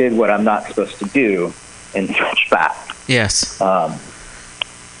just did what I'm not supposed to do, and switched back. Yes.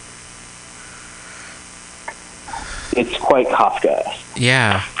 It's quite Kafkaesque.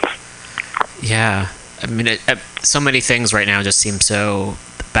 Yeah. Yeah. I mean, so many things right now just seem so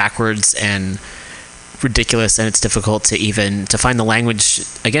backwards and ridiculous, and it's difficult to find the language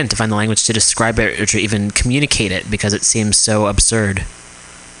to describe it or to even communicate it, because it seems so absurd.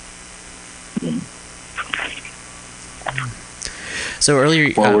 So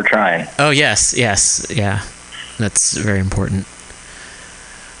earlier... Well, we're trying. Oh, yes, yeah. That's very important.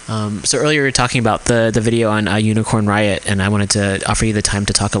 So earlier you were talking about the video on Unicorn Riot, and I wanted to offer you the time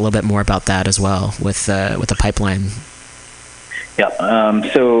to talk a little bit more about that as well, with the pipeline. Yeah,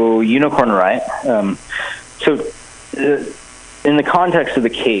 so Unicorn Riot. In the context of the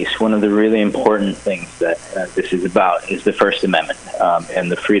case, one of the really important things that this is about is the First Amendment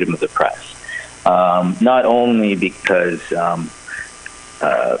and the freedom of the press. Not only because...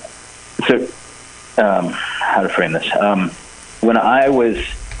 how to frame this? When I was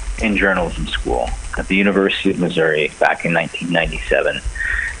in journalism school at the University of Missouri back in 1997, in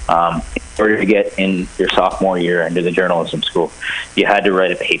order to get in your sophomore year into the journalism school, you had to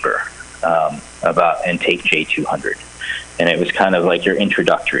write a paper about and take J200, and it was kind of like your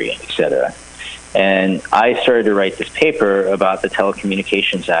introductory, etc. And I started to write this paper about the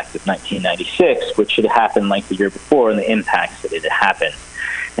Telecommunications Act of 1996, which had happened like the year before, and the impacts that it had happened.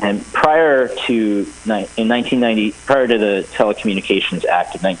 And prior to the Telecommunications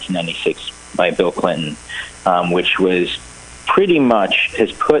Act of 1996 by Bill Clinton, which was pretty much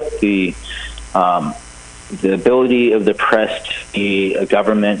has put the ability of the press to be a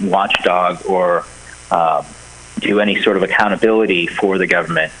government watchdog or do any sort of accountability for the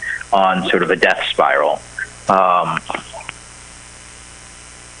government on sort of a death spiral.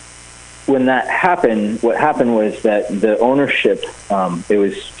 When that happened, what happened was that the ownership, it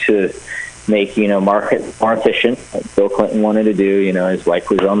was to make, market more efficient, like Bill Clinton wanted to do. His wife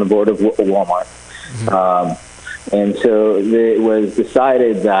was on the board of Walmart. And so it was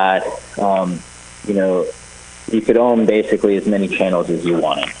decided that, you could own basically as many channels as you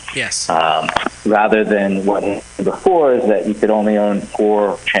wanted. Yes. Rather than what happened before is that you could only own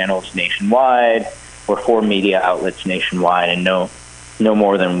 4 channels nationwide or 4 media outlets nationwide and no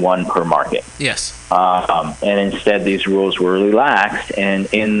more than 1 per market. Yes. And instead, these rules were relaxed, and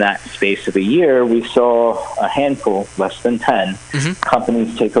in that space of a year, we saw a handful, less than 10,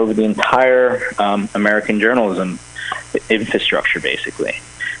 companies take over the entire American journalism infrastructure, basically.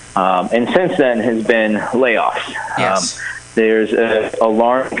 And since then has been layoffs. Yes. There's an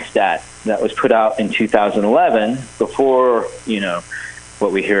alarming stat that was put out in 2011 before,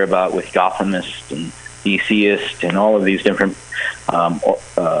 what we hear about with Gothamist and DCist and all of these different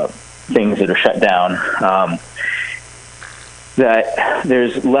things that are shut down, that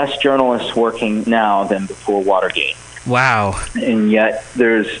there's less journalists working now than before Watergate. Wow. And yet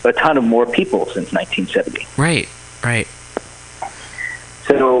there's a ton of more people since 1970. Right.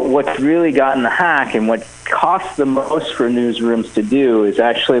 So what's really gotten the hack and what costs the most for newsrooms to do is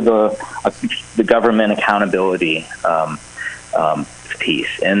actually the government accountability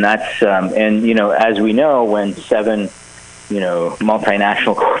piece. And that's, as we know, when 7,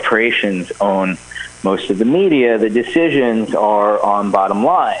 multinational corporations own most of the media, the decisions are on bottom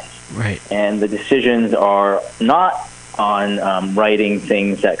lines. Right. And the decisions are not on writing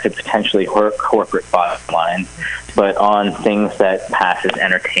things that could potentially hurt corporate bottom lines, but on things that pass as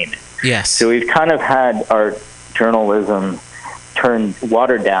entertainment. Yes. So we've kind of had our journalism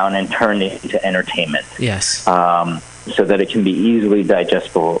watered down and turned into entertainment. Yes. So that it can be easily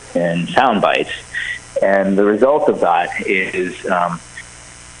digestible in sound bites. And the result of that is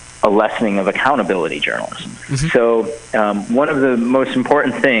a lessening of accountability journalism. Mm-hmm. So one of the most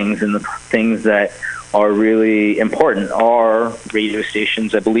important things, and the things that are really important, are radio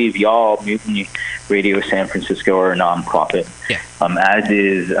stations. I believe y'all, Mutiny Radio San Francisco, are a nonprofit, as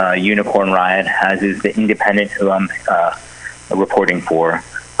is Unicorn Riot, as is The Independent, who I'm reporting for.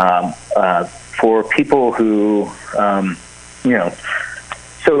 For people who, so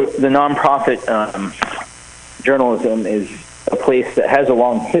the nonprofit journalism is a place that has a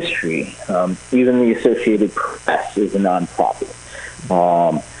long history. Even the Associated Press is a nonprofit.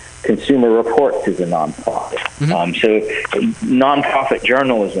 Consumer Reports is a nonprofit. Mm-hmm. So nonprofit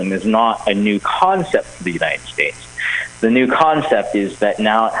journalism is not a new concept for the United States. The new concept is that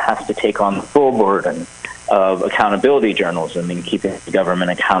now it has to take on the full burden of accountability journalism and keeping the government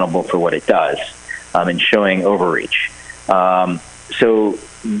accountable for what it does, and showing overreach. So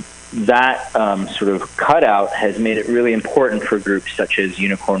that sort of cutout has made it really important for groups such as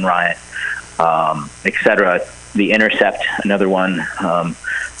Unicorn Riot, etc. The Intercept, another one.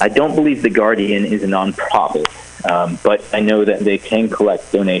 I don't believe The Guardian is a nonprofit, but I know that they can collect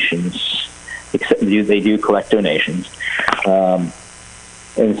donations. They do collect donations.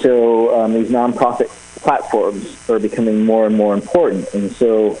 And so these nonprofit platforms are becoming more and more important. And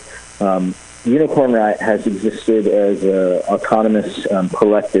so Unicorn Riot has existed as an autonomous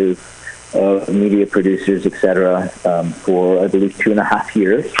collective of media producers, etc., for, I believe, 2.5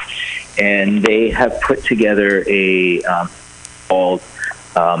 years. And they have put together a called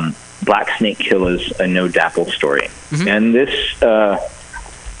Black Snake Killers, a No Dapple story. Mm-hmm. And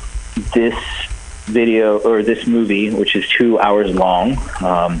this video, or this movie, which is 2 hours long,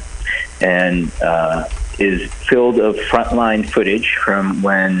 and is filled of frontline footage from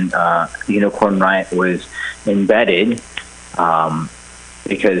when Unicorn Riot was embedded,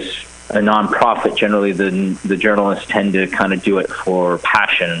 because a nonprofit, generally the journalists tend to kind of do it for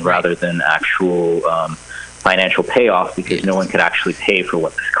passion rather than actual financial payoff, because no one could actually pay for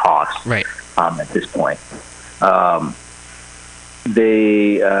what this costs at this point.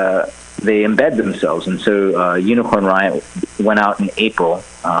 They embed themselves, and so Unicorn Riot went out in April,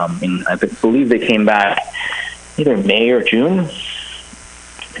 and I believe they came back either May or June.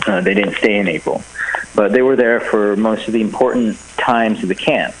 They didn't stay in April, but they were there for most of the important times of the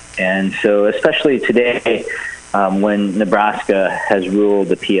camp. And so especially today, when Nebraska has ruled,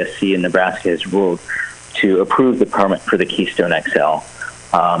 the PSC in Nebraska has ruled to approve the permit for the Keystone XL,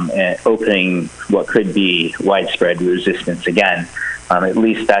 and opening what could be widespread resistance again. At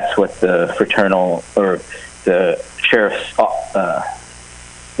least that's what the fraternal, or the sheriff's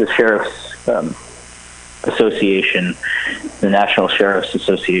association, the National Sheriff's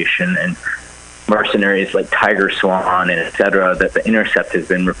Association, and mercenaries like Tiger Swan and et cetera that The Intercept has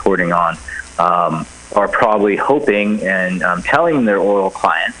been reporting on, are probably hoping and telling their oil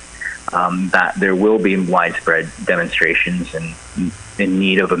clients that there will be widespread demonstrations and in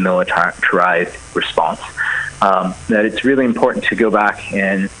need of a militarized response. That it's really important to go back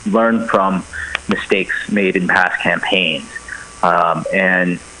and learn from mistakes made in past campaigns.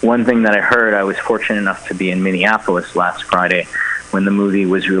 And one thing that I heard, I was fortunate enough to be in Minneapolis last Friday when the movie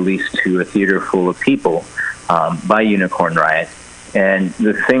was released to a theater full of people by Unicorn Riot. And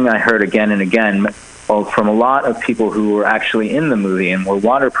the thing I heard again and again from a lot of people who were actually in the movie and were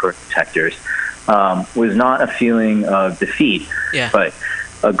water protectors was not a feeling of defeat, but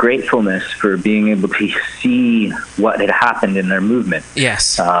a gratefulness for being able to see what had happened in their movement.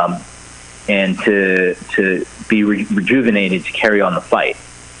 Yes. And to be rejuvenated to carry on the fight.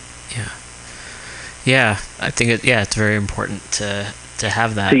 Yeah, I think it's very important to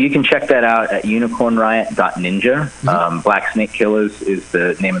have that. So you can check that out at unicornriot.ninja. Mm-hmm. Black Snake Killers is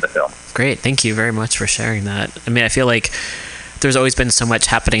the name of the film. Great, thank you very much for sharing that. I mean, I feel like there's always been so much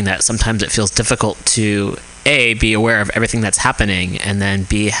happening that sometimes it feels difficult to A, be aware of everything that's happening, and then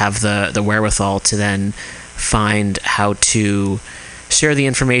B, have the wherewithal to then find how to share the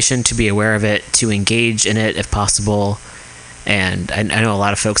information, to be aware of it, to engage in it if possible. And I know a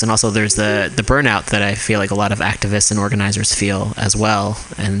lot of folks, and also there's the burnout that I feel like a lot of activists and organizers feel as well.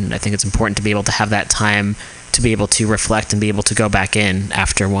 And I think it's important to be able to have that time to be able to reflect and be able to go back in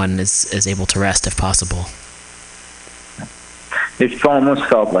after one is able to rest if possible. It almost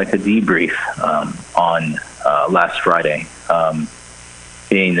felt like a debrief on last Friday,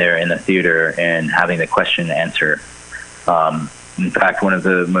 being there in the theater and having the question and answer In fact, one of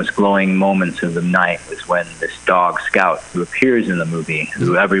the most glowing moments of the night was when this dog Scout, who appears in the movie,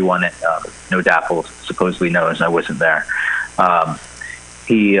 who everyone at No Dapple supposedly knows, I wasn't there,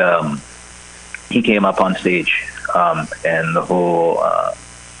 he came up on stage, and the whole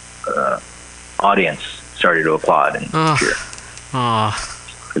audience started to applaud and cheer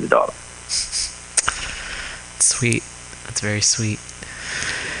for the dog. Sweet. That's very sweet.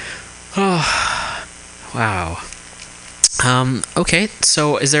 Oh, wow. Okay,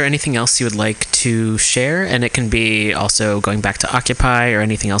 so is there anything else you would like to share? And it can be also going back to Occupy or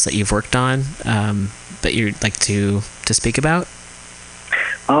anything else that you've worked on that you'd like to speak about?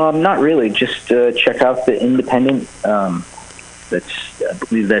 Not really. Just check out the Independent. I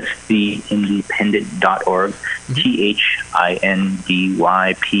believe that's theindependent.org.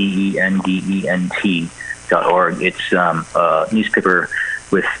 THINDYPENDENT.org. It's a newspaper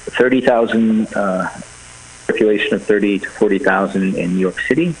with 30,000. Population of 30 to 40,000 in New York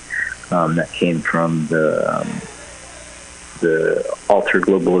City. That came from the Altered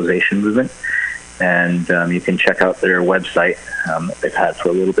Globalization movement, and you can check out their website that they've had for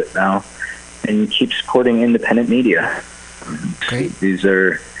a little bit now, and keep supporting independent media. Great. These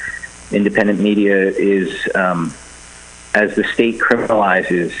are independent media is as the state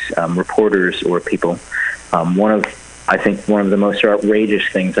criminalizes reporters or people. I think one of the most outrageous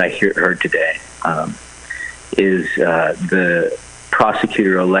things I heard today. Is the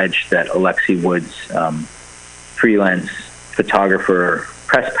prosecutor alleged that Alexei Wood's freelance photographer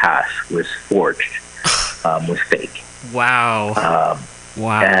press pass was forged, was fake. Wow.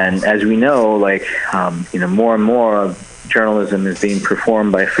 Wow. And as we know, more and more of journalism is being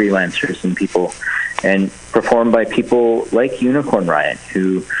performed by freelancers and performed by people like Unicorn Riot,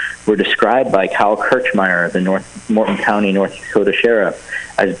 who were described by Cal Kirchmeier, the Morton County, North Dakota sheriff,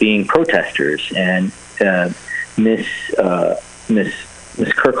 as being protesters. And Miss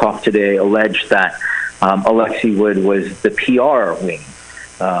Kirchhoff today alleged that Alexei Wood was the PR wing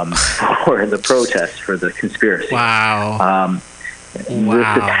for the protest, for the conspiracy. Wow. This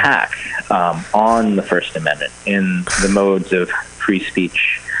attack on the First Amendment in the modes of free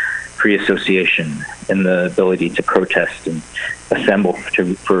speech, free association, and the ability to protest and assemble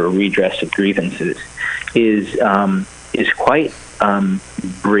for a redress of grievances is quite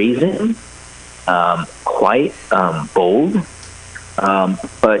brazen. Quite bold,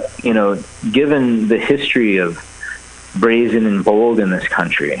 but given the history of brazen and bold in this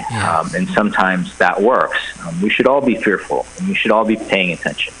country, and sometimes that works, we should all be fearful, and we should all be paying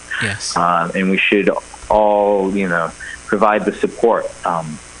attention. Yes. And we should all, provide the support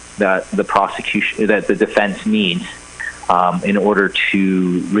that the prosecution, that the defense needs, in order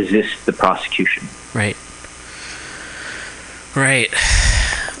to resist the prosecution. Right. Right.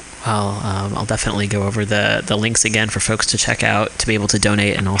 Well, I'll definitely go over the links again for folks to check out, to be able to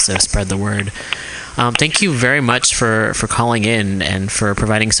donate and also spread the word. Thank you very much for calling in and for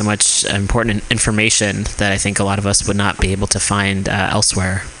providing so much important information that I think a lot of us would not be able to find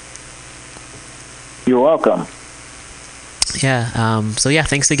elsewhere. You're welcome. Yeah.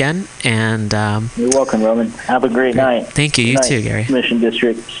 Thanks again. And you're welcome, Roman. Have a great night. Thank you. You too, Gary. Mission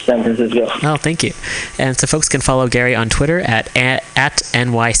District, San Francisco. Oh, thank you. And so folks can follow Gary on Twitter at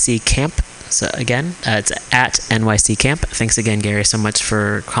NYC Camp. So again, it's at NYC Camp. Thanks again, Gary, so much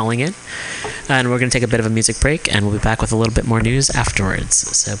for calling in. And we're going to take a bit of a music break, and we'll be back with a little bit more news afterwards.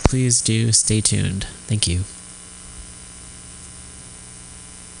 So please do stay tuned. Thank you.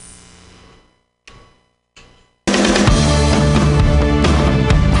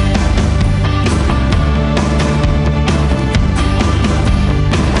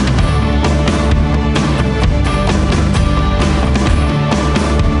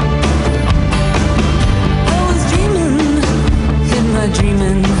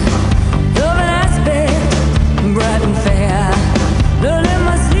 Bright and fair, none of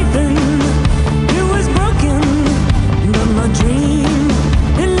my sleeping, it was broken.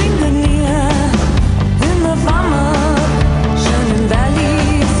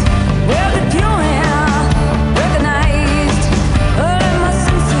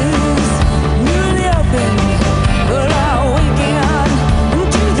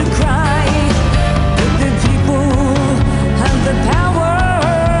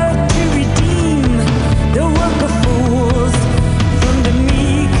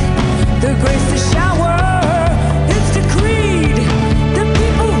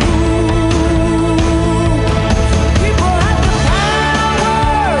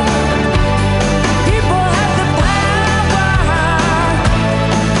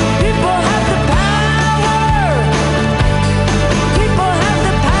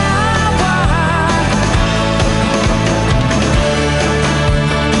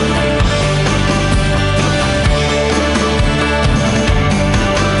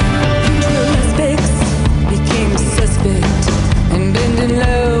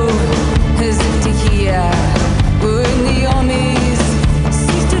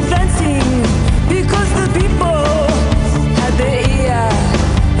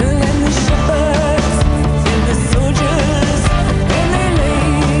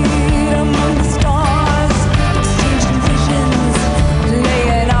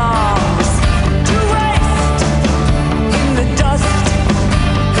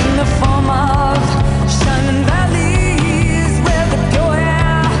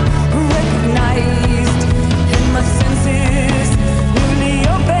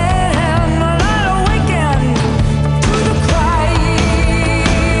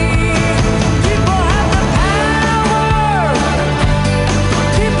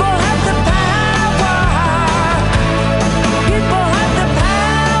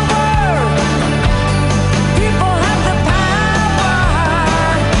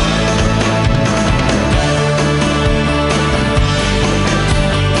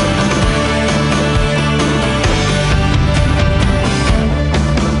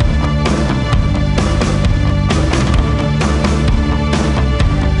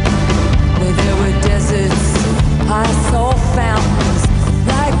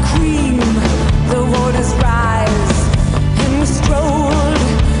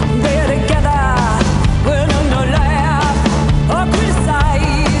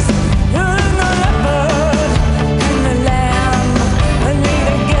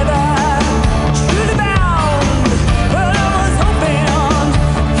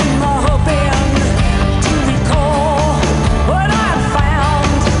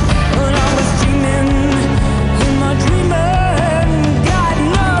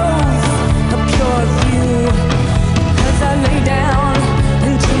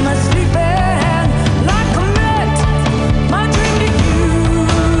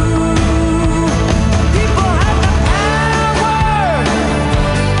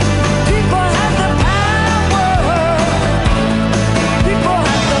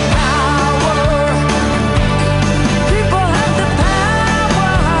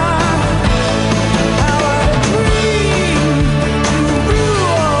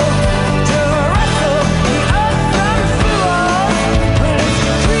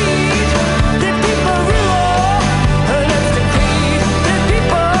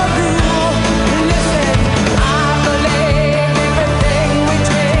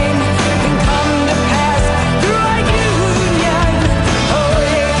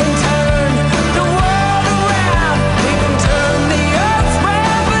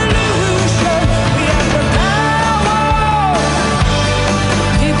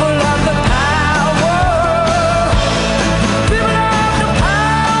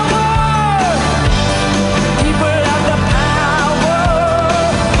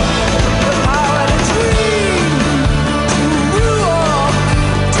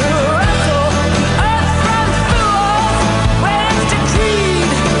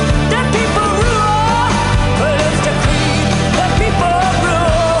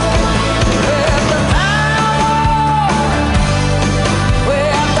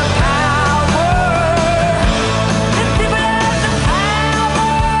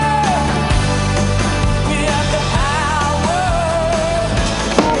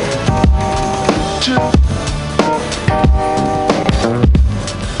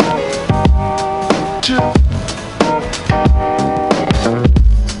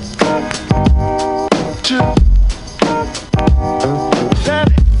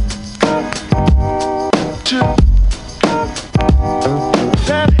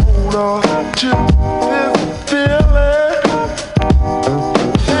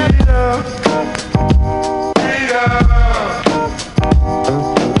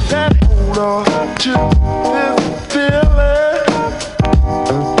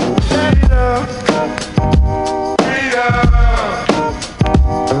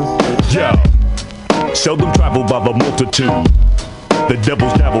 Seldom traveled by the multitude. The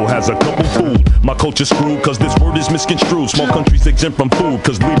devil's dabble has a couple fooled. My culture's screwed cause this word is misconstrued. Small countries exempt from food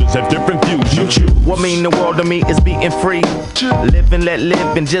cause leaders have different views. You choose. What mean the world to me is being free. Live and let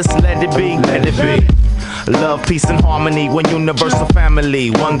live and just let it be. Let it be. Love, peace, and harmony. One universal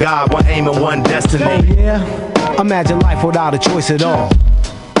family. One God, one aim, and one destiny. Oh yeah? Imagine life without a choice at all.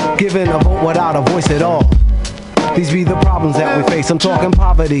 Giving a vote without a voice at all. These be the problems that we face. I'm talking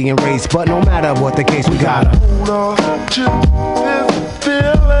poverty and race, but no matter what the case, we gotta hold on to this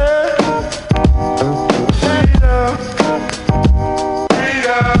feeling.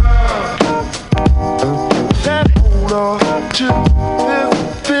 Hold on to this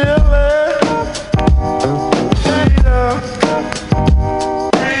feeling.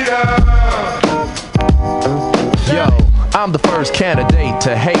 Yo, I'm the first candidate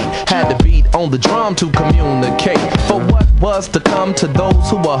to hate. Had to beat on the drum to communicate. For what was to come to those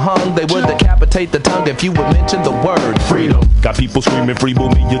who were hung, they would decapitate the tongue if you would mention the word freedom. Got people screaming free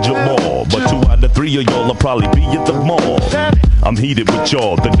Mumia Jamal, but 2 out of 3 of y'all will probably be at the mall. I'm heated with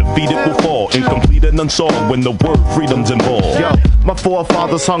y'all, the defeated will fall, incomplete and unsolved when the word freedom's involved. Yo, my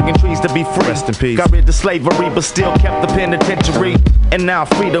forefathers hung in trees to be free. Rest in peace. Got rid of slavery but still kept the penitentiary. And now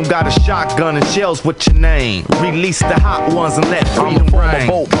freedom got a shotgun and shells with your name. Release the hot ones and let freedom reign.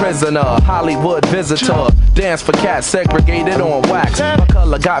 Boat prisoner, Hollywood visitor. Dance for cats segregated on wax. My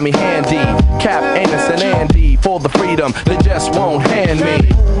color got me handy. Cap, Anus, and Andy for the freedom they just won't hand me.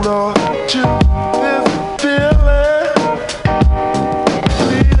 Hold on to this feeling.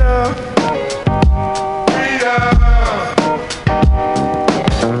 Freedom.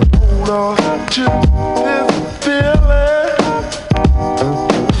 Hold on to this feeling.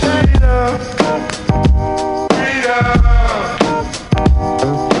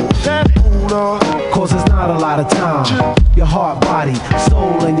 Cause there's not a lot of time. Your heart, body,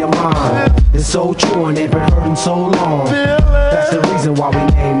 soul, and your mind is so true and they've been hurting so long. That's the reason why we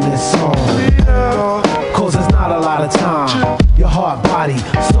named this song. Cause there's not a lot of time. Your heart, body,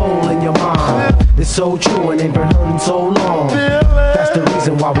 soul, and your mind is so true and they've been hurting so long. That's the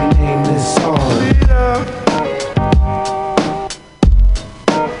reason why we named this song.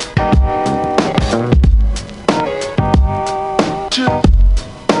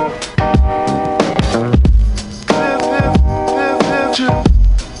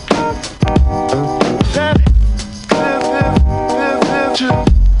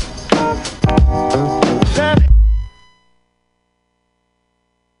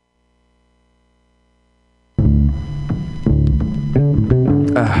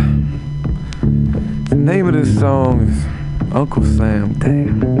 The name of this song is Uncle Sam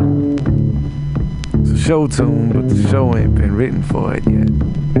Damn. It's a show tune, but the show ain't been written for it yet.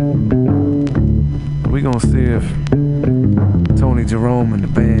 We gonna see if Tony Jerome and the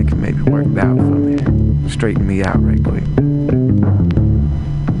band can maybe work it out for me. Straighten me out right quick.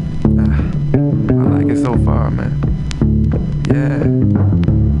 I like it so far, man. Yeah.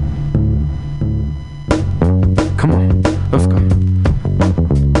 Come on, let's go.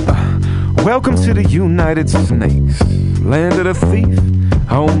 Welcome to the United Snakes, land of the thief,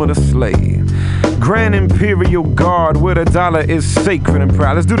 home of the slave. Grand Imperial Guard where the dollar is sacred and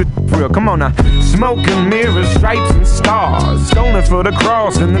proud. Let's do the real, come on now. Smoke and mirrors, stripes and stars, stolen for the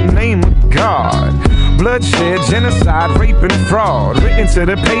cross in the name of God. Bloodshed, genocide, rape and fraud, written to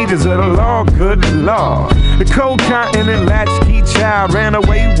the pages of the law, good Lord. The cold continent latchkey child ran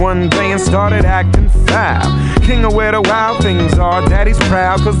away one day and started acting foul. King of where the wild things are, daddy's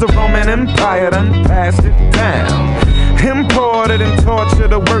proud cause the Roman Empire done passed it down. Imported and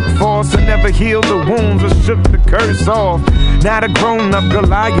tortured the workforce and never healed the wounds or shook the curse off. Now the grown-up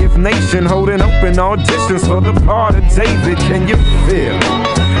Goliath nation holding open auditions for the part of David. Can you feel?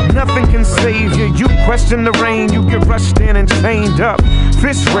 Nothing can save you. You question the rain, you get rushed in and chained up.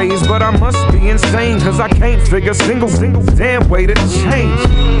 Fish raised, but I must be insane cause I can't figure single damn way to change.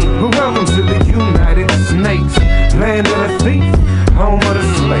 But welcome to the United Snakes, land of the thief, home of the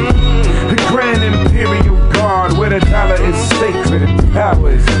slave. The Grand Imperial Guard where the dollar is sacred and power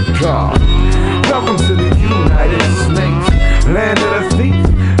is God. Welcome to the United States, land of the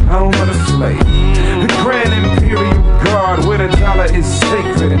thief, home of the slave. The Grand Imperial Guard, where the dollar is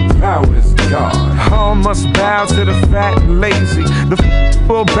sacred and power is God. All must bow to the fat and lazy. The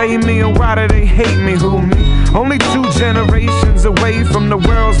obey me, or why do they hate me? Who me? Only 2 generations away from the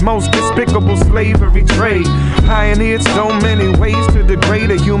world's most despicable slavery trade. Pioneered so many ways to degrade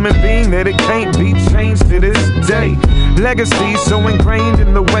a human being that it can't be changed to this day. Legacy so ingrained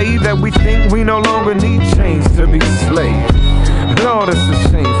in the way that we think we no longer need chains to be slaves. Lord, it's a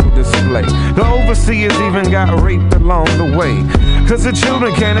shameful display. The overseers even got raped along the way. Cause the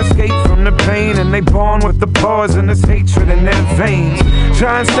children can't escape from the pain, and they born with the poisonous hatred in their veins.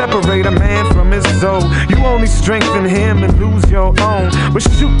 Try and separate a man from his soul. You only strengthen him and lose your own. But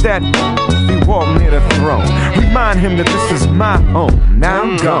shoot that if he walk near the throne. Remind him that this is my home. Now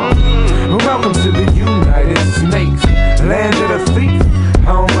I'm gone. Welcome to the United States, land of the thief,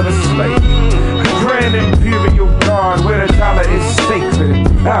 home of the slave. The Grand Imperial Guard, where the dollar is sacred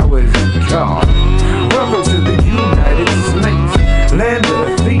and power is God. Welcome to the United States, land of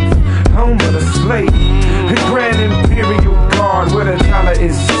the thief, home of the slave. The Grand Imperial Guard, where the dollar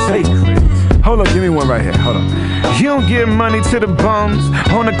is sacred. Hold up, give me one right here, hold up. You don't give money to the bums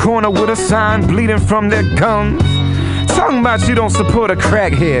on the corner with a sign bleeding from their gums. Talking about you don't support a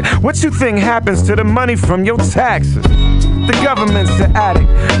crackhead. What you think happens to the money from your taxes? The government's the addict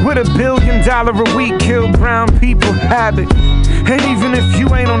with $1 billion a week kill brown people habit. And even if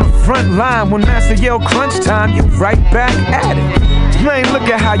you ain't on the front line when Master yell crunch time, you right back at it. Man, look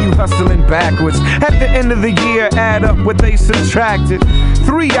at how you hustling backwards. At the end of the year, add up what they subtracted.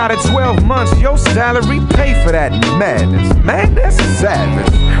 3 out of 12 months, your salary pay for that madness. Man, that's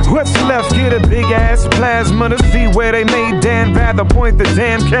savage. What's left? Get a big ass plasma to see where they made Dan rather point the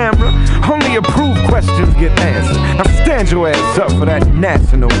damn camera. Only approved questions get answered. Now stand your ass up for that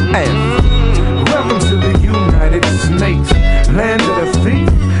national anthem. Welcome to the United States, land of the thief,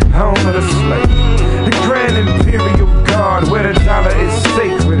 home of the slave. The Grand Imperial Guard, where the dollar is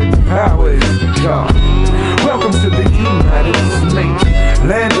sacred and power is God. Welcome to the United States,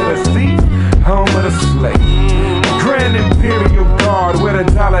 land of the thief, home of the slave. The Grand Imperial Guard, where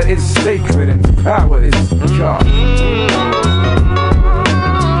the dollar is sacred and power is God.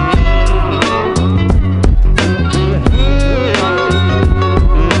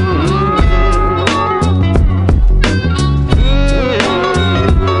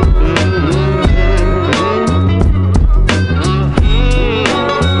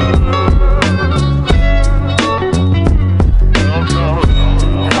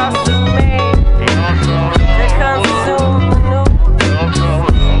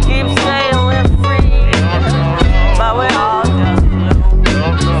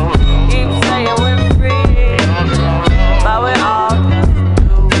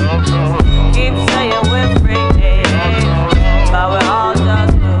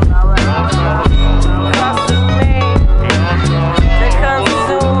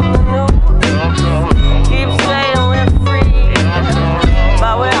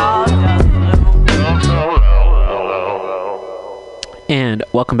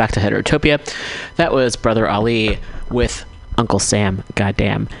 Welcome back to Heterotopia. That was Brother Ali with Uncle Sam,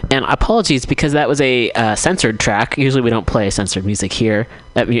 goddamn. And apologies because that was a censored track. Usually we don't play censored music here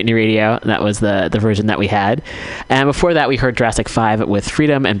at Mutiny Radio. That was the version that we had. And before that we heard Jurassic 5 with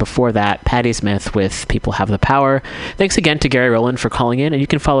Freedom, and before that Patti Smith with People Have the Power. Thanks again to Gary Rowland for calling in, and you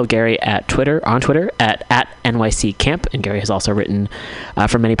can follow Gary on Twitter at NYC Camp, and Gary has also written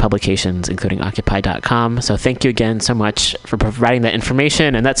for many publications including Occupy.com. So thank you again so much for providing that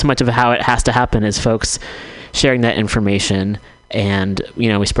information, and that's so much of how it has to happen is folks sharing that information, and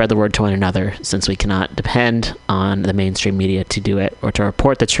we spread the word to one another, since we cannot depend on the mainstream media to do it or to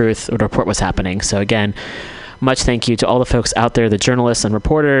report the truth or to report what's happening. So again, much thank you to all the folks out there, the journalists and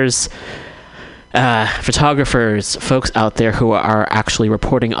reporters, photographers, folks out there who are actually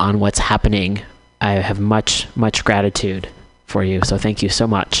reporting on what's happening. I have much gratitude for you, so thank you so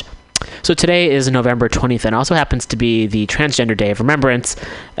much. So today is November 20th, and also happens to be the Transgender Day of Remembrance.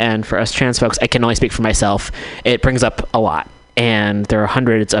 And for us trans folks, I can only speak for myself, it brings up a lot. And there are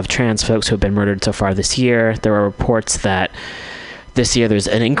hundreds of trans folks who have been murdered so far this year. There are reports that this year there's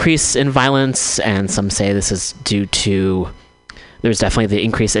an increase in violence, and some say this is due to, there's definitely the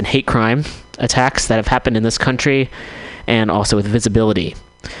increase in hate crime attacks that have happened in this country, and also with visibility.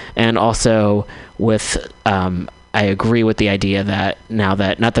 And also with, I agree with the idea that now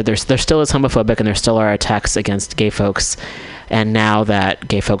that, not that there still is homophobic and there still are attacks against gay folks, and now that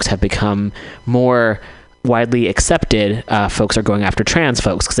gay folks have become more widely accepted, folks are going after trans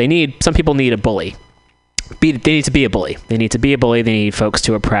folks because some people need a bully. they need to be a bully. They need to be a bully. They need folks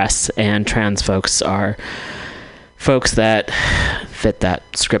to oppress, and trans folks are folks that fit that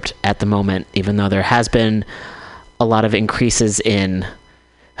script at the moment, even though there has been a lot of increases in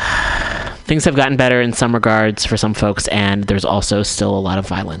things have gotten better in some regards for some folks, and there's also still a lot of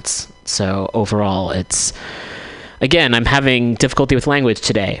violence. So overall, it's, again, I'm having difficulty with language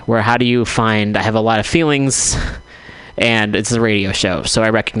today, where how do you find, I have a lot of feelings, and it's a radio show, so I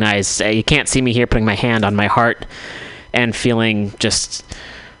recognize you can't see me here putting my hand on my heart and feeling just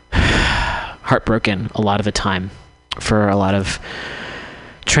heartbroken a lot of the time for a lot of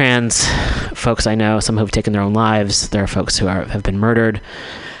trans folks I know, some who have taken their own lives. There are folks who have been murdered,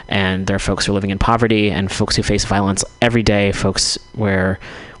 and there are folks who are living in poverty, and folks who face violence every day, folks where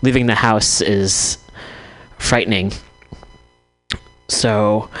leaving the house is frightening.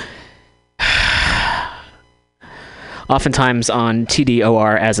 So oftentimes on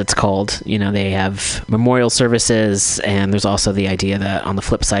TDOR, as it's called, they have memorial services, and there's also the idea that on the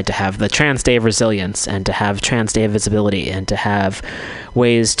flip side to have the Trans Day of Resilience, and to have Trans Day of Visibility, and to have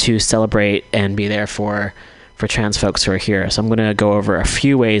ways to celebrate and be there for trans folks who are here. So I'm going to go over a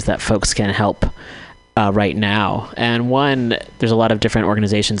few ways that folks can help right now. And one, there's a lot of different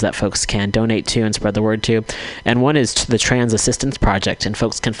organizations that folks can donate to and spread the word to. And one is the Trans Assistance Project, and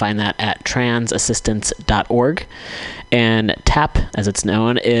folks can find that at transassistance.org. And TAP, as it's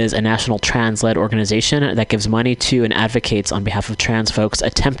known, is a national trans-led organization that gives money to and advocates on behalf of trans folks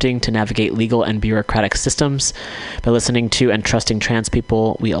attempting to navigate legal and bureaucratic systems. By listening to and trusting trans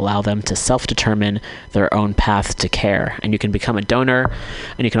people, we allow them to self-determine their own path to care. And you can become a donor,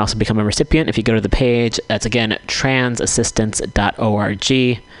 and you can also become a recipient if you go to the page. That's, again,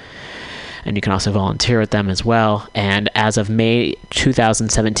 transassistance.org. And you can also volunteer with them as well. And as of May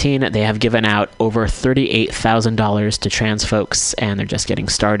 2017, they have given out over $38,000 to trans folks, and they're just getting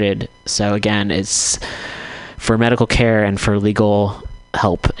started. So again, it's for medical care and for legal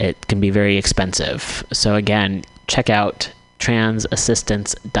help. It can be very expensive. So again, check out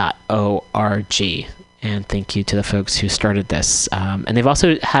transassistance.org. And thank you to the folks who started this. And they've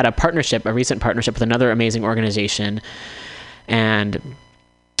also had a recent partnership with another amazing organization, and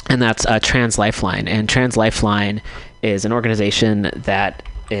that's Trans Lifeline. And Trans Lifeline is an organization that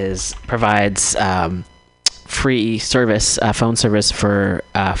provides free service, phone service for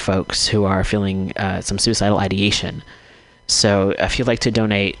folks who are feeling some suicidal ideation. So if you'd like to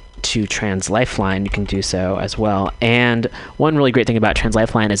donate to Trans Lifeline, you can do so as well. And one really great thing about Trans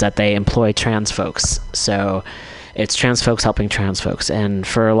Lifeline is that they employ trans folks. So it's trans folks helping trans folks. And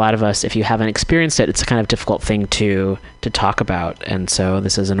for a lot of us, if you haven't experienced it, it's a kind of difficult thing to talk about. And so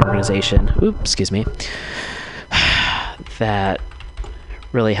this is an organization, that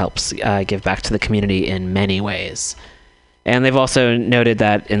really helps give back to the community in many ways. And they've also noted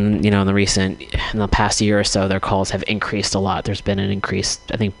that in the past year or so, their calls have increased a lot. There's been an increase,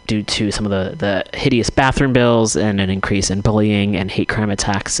 I think, due to some of the hideous bathroom bills, and an increase in bullying and hate crime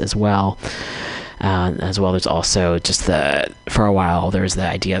attacks as well. There's also for a while, there's the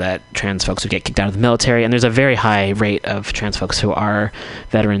idea that trans folks would get kicked out of the military, and there's a very high rate of trans folks who are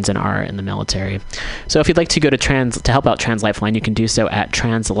veterans and are in the military. So if you'd like to go to help out Trans Lifeline, you can do so at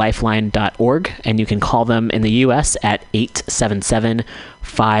translifeline.org, and you can call them in the U.S. at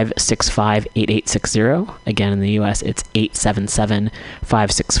 877-565-8860. Again, in the U.S., it's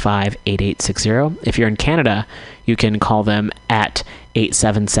 877-565-8860. If you're in Canada, you can call them at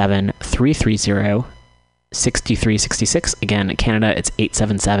 877-330-6366. Again, in Canada, it's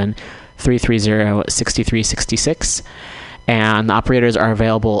 877-330-6366. And the operators are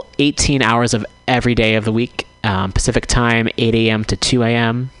available 18 hours of every day of the week. Pacific time, 8 a.m. to 2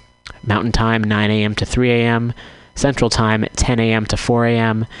 a.m. Mountain time, 9 a.m. to 3 a.m. Central time, 10 a.m. to 4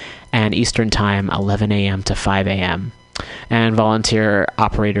 a.m. And Eastern time, 11 a.m. to 5 a.m. And volunteer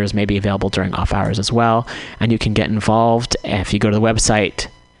operators may be available during off hours as well. And you can get involved. If you go to the website,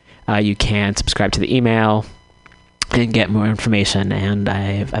 you can subscribe to the email and get more information. And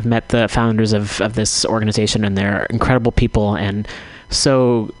I've met the founders of this organization, and they're incredible people and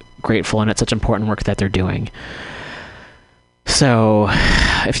so grateful, and it's such important work that they're doing. So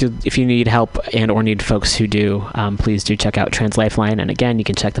if you need help and or need folks who do, please do check out Trans Lifeline. And again, you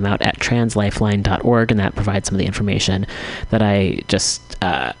can check them out at translifeline.org, and that provides some of the information that I just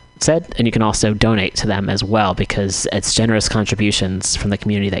said. And you can also donate to them as well, because it's generous contributions from the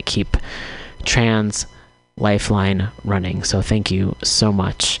community that keep Trans Lifeline running. So thank you so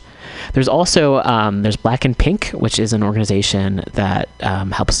much. There's also there's Black and Pink, which is an organization that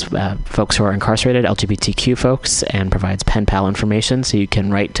helps folks who are incarcerated, LGBTQ folks, and provides pen pal information, so you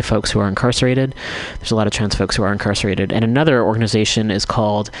can write to folks who are incarcerated. There's a lot of trans folks who are incarcerated. And another organization is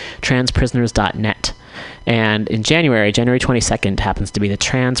called transprisoners.net. And in January 22nd happens to be the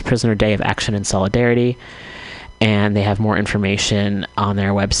Trans Prisoner Day of Action and Solidarity. And they have more information on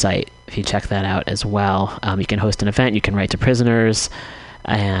their website if you check that out as well. You can host an event, you can write to prisoners,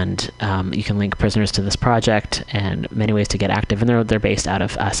 and you can link prisoners to this project, and many ways to get active. And they're based out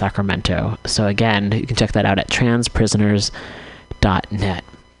of Sacramento. So again, you can check that out at transprisoners.net.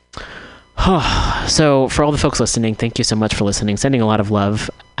 So for all the folks listening, thank you so much for listening, sending a lot of love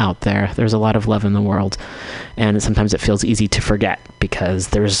out there. There's a lot of love in the world, and sometimes it feels easy to forget because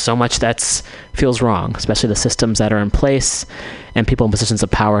there's so much that feels wrong, especially the systems that are in place and people in positions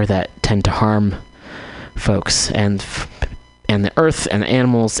of power that tend to harm folks and the earth and the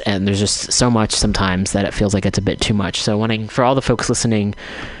animals, and there's just so much sometimes that it feels like it's a bit too much. So wanting for all the folks listening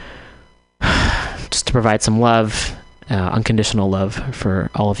just to provide some love, unconditional love for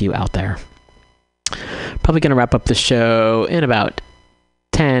all of you out there. Probably going to wrap up the show in about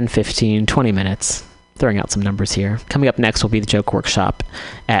 10, 15, 20 minutes. Throwing out some numbers here. Coming up next will be the Joke Workshop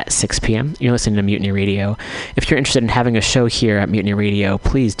at 6 p.m. You're listening to Mutiny Radio. If you're interested in having a show here at Mutiny Radio,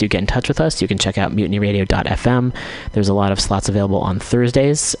 please do get in touch with us. You can check out mutinyradio.fm. There's a lot of slots available on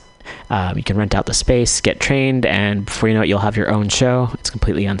Thursdays. You can rent out the space, get trained, and before you know it, you'll have your own show. It's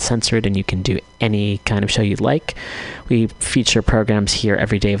completely uncensored, and you can do any kind of show you'd like. We feature programs here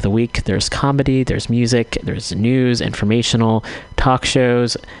every day of the week. There's comedy, there's music, there's news, informational, talk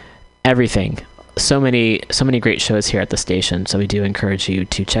shows, everything. So many great shows here at the station, so we do encourage you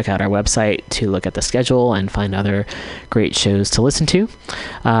to check out our website to look at the schedule and find other great shows to listen to.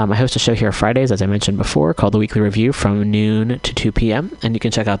 I host a show here Fridays, as I mentioned before, called The Weekly Review from noon to 2 p.m., and you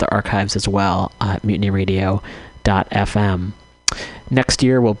can check out the archives as well at mutinyradio.fm. Next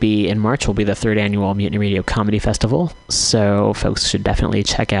year in March, will be the 3rd annual Mutiny Radio Comedy Festival, so folks should definitely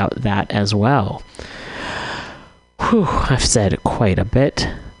check out that as well. Whew, I've said quite a bit.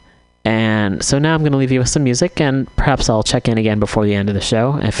 And so now I'm going to leave you with some music, and perhaps I'll check in again before the end of the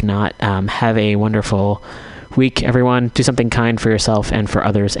show. If not, have a wonderful week, everyone. Do something kind for yourself and for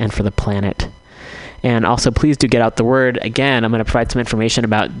others and for the planet. And also, please do get out the word. Again, I'm going to provide some information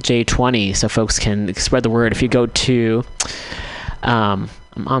about J20 so folks can spread the word. If you go to, I'm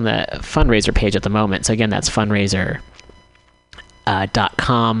on the fundraiser page at the moment. So again, that's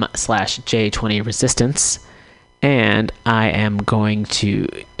fundraiser.com/J20resistance. And I am going to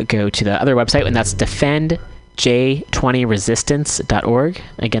go to the other website, and that's defendj20resistance.org.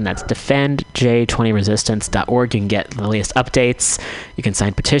 Again, that's defendj20resistance.org. You can get the latest updates. You can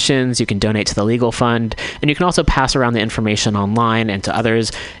sign petitions. You can donate to the legal fund. And you can also pass around the information online and to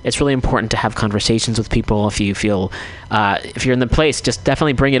others. It's really important to have conversations with people. If you feel, if you're in the place, just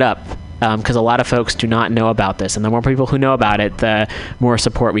definitely bring it up. Because a lot of folks do not know about this. And the more people who know about it, the more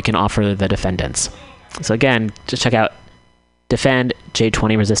support we can offer the defendants. So again, just check out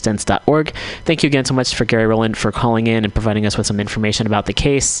defendj20resistance.org. Thank you again so much for Gary Rowland for calling in and providing us with some information about the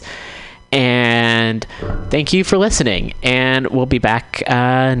case. And thank you for listening. And we'll be back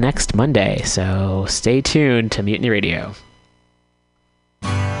next Monday. So stay tuned to Mutiny Radio.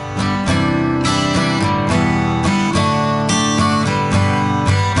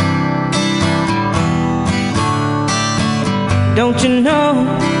 Don't you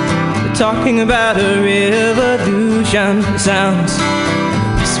know? Talking about a revolution sounds like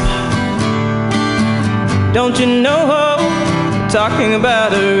a whisper. Don't you know? Talking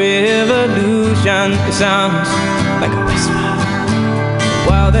about a revolution sounds like a whisper.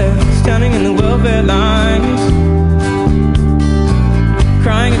 While they're standing in the welfare lines,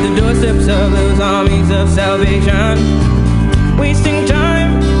 crying at the doorsteps of those armies of salvation, wasting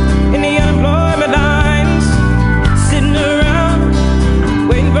time in the unemployment lines, sitting around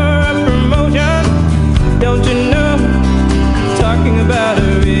waiting for don't you know, talking about a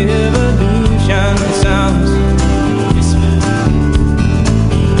revolution sounds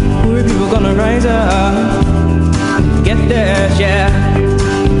poor people gonna rise up, get their share.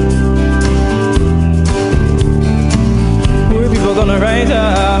 Poor people gonna rise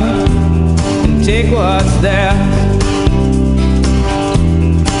up and take what's theirs.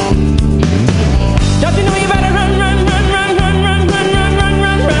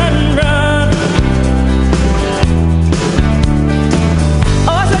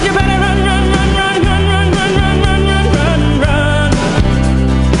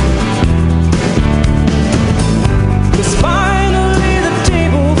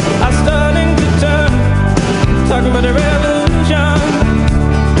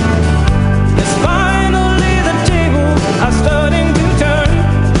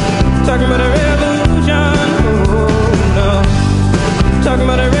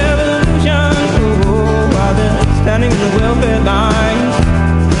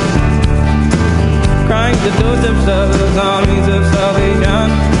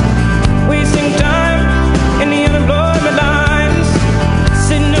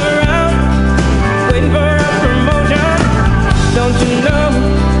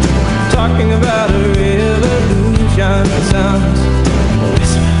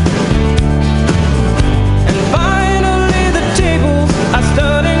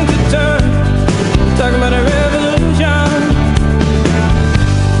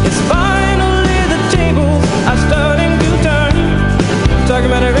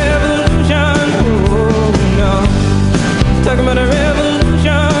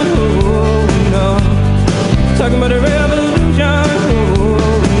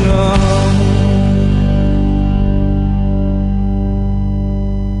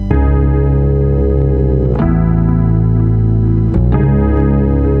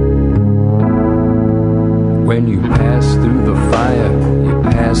 When you pass through the fire, you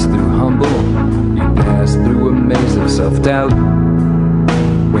pass through humble, you pass through a maze of self-doubt.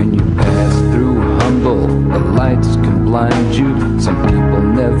 When you pass through humble, the lights can blind you. Some people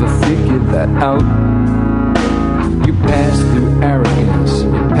never figure that out. You pass through arrogance,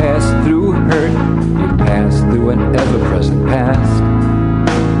 you pass through hurt, you pass through an ever-present past.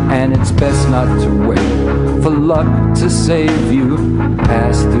 And it's best not to wait for luck to save you.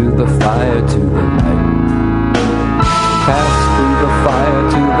 Pass through the fire to the light. Pass through the fire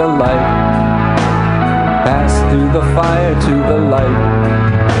to the light. Pass through the fire to the light.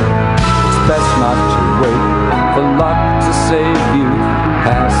 It's best not to wait for luck to save you.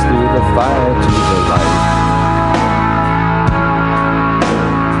 Pass through the fire to the light.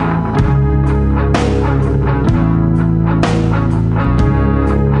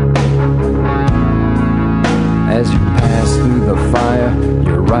 As you pass through the fire,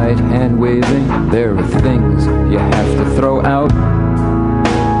 your right hand waving, there are things you have to throw out.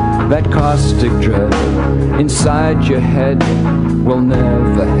 That caustic dread inside your head will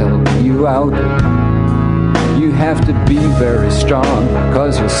never help you out. You have to be very strong,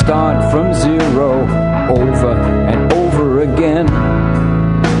 'cause you'll start from zero over and over again.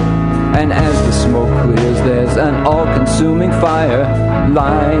 And as the smoke clears, there's an all-consuming fire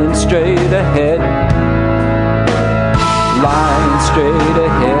lying straight ahead. Lying straight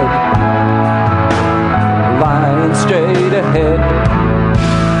ahead, lying straight ahead.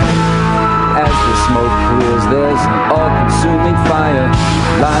 As the smoke clears, there's an all-consuming fire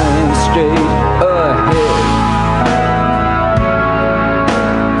lying straight ahead.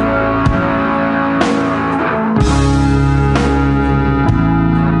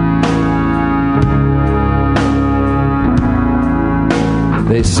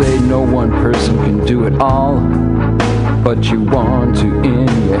 They say no one person can do it all, but you want to in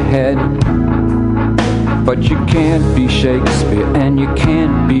your head. But you can't be Shakespeare and you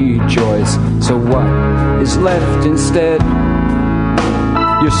can't be Joyce, so what is left instead?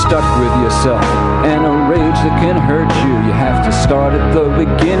 You're stuck with yourself and a rage that can hurt you. You have to start at the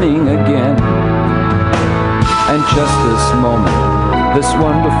beginning again. And just this moment, this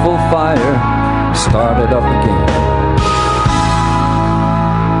wonderful fire started up again.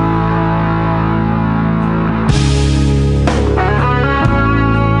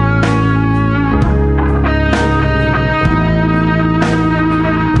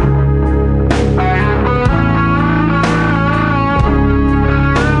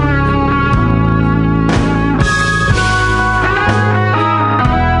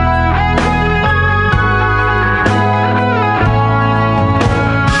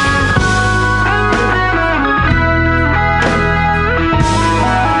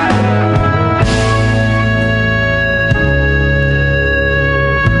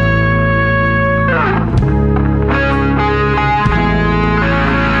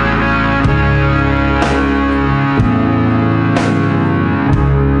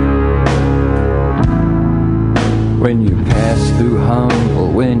 When you pass through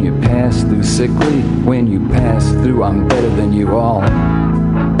humble, when you pass through sickly, when you pass through I'm better than you all.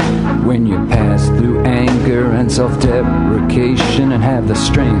 When you pass through anger and self-deprecation and have the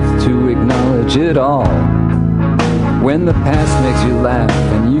strength to acknowledge it all. When the past makes you laugh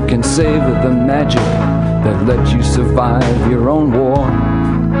and you can savor the magic that let you survive your own war.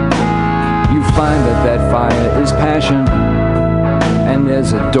 You find that that fire is passion, and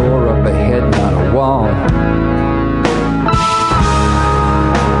there's a door up ahead, not a wall.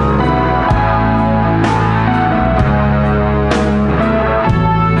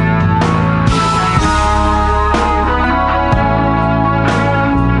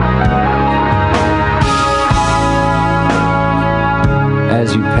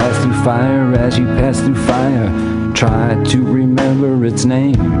 As you pass through fire, as you pass through fire, try to remember its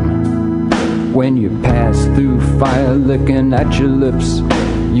name. When you pass through fire, looking at your lips,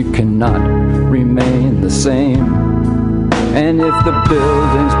 you cannot remain the same. And if the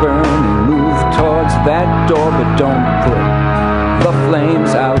building's burning, move towards that door, but don't put the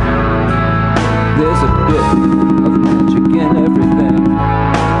flames out. There's a bit of magic in everything,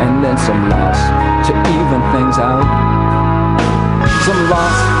 and then some loss to even things out. Some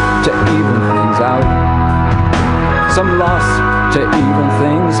loss to even things out. Some loss to even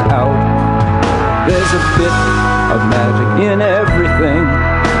things out. There's a bit of magic in everything,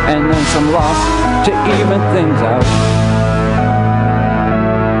 and then some loss to even things out.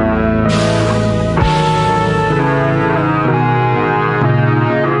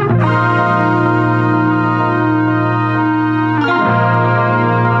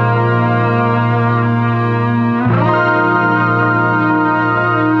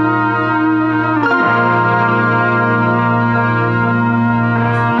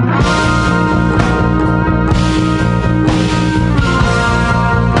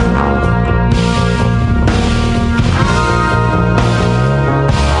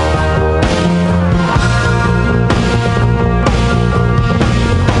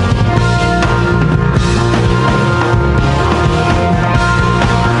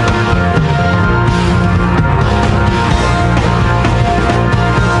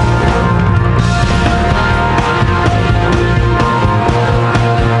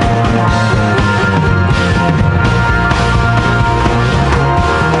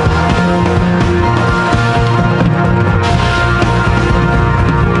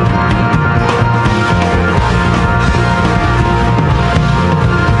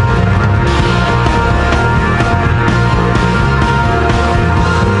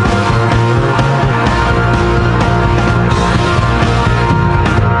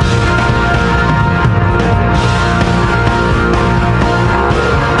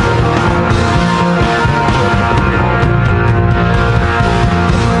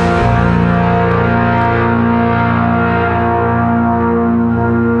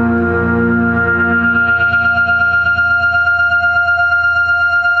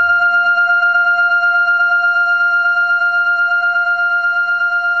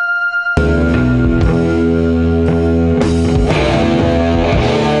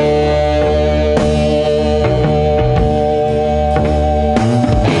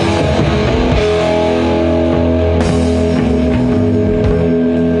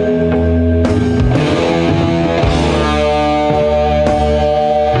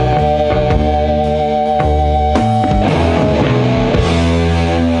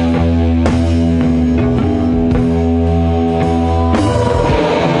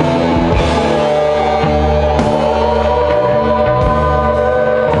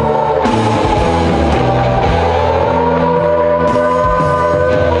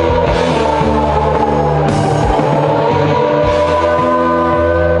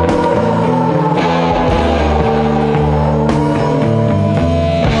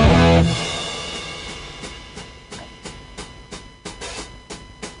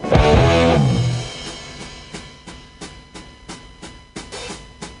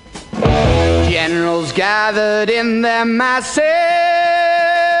 Generals gathered in their masses,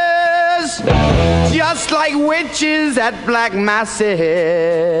 just like witches at black masses.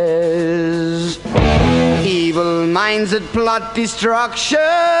 Evil minds that plot destruction,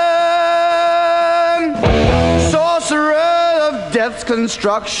 sorcerer of death's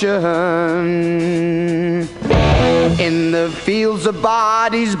construction. In the fields of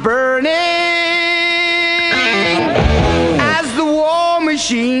bodies burning, as the war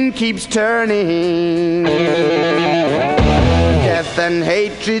machine keeps turning. Death and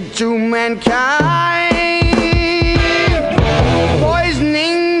hatred to mankind,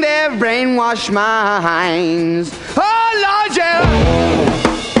 poisoning their brainwashed minds. Oh Lord, yeah.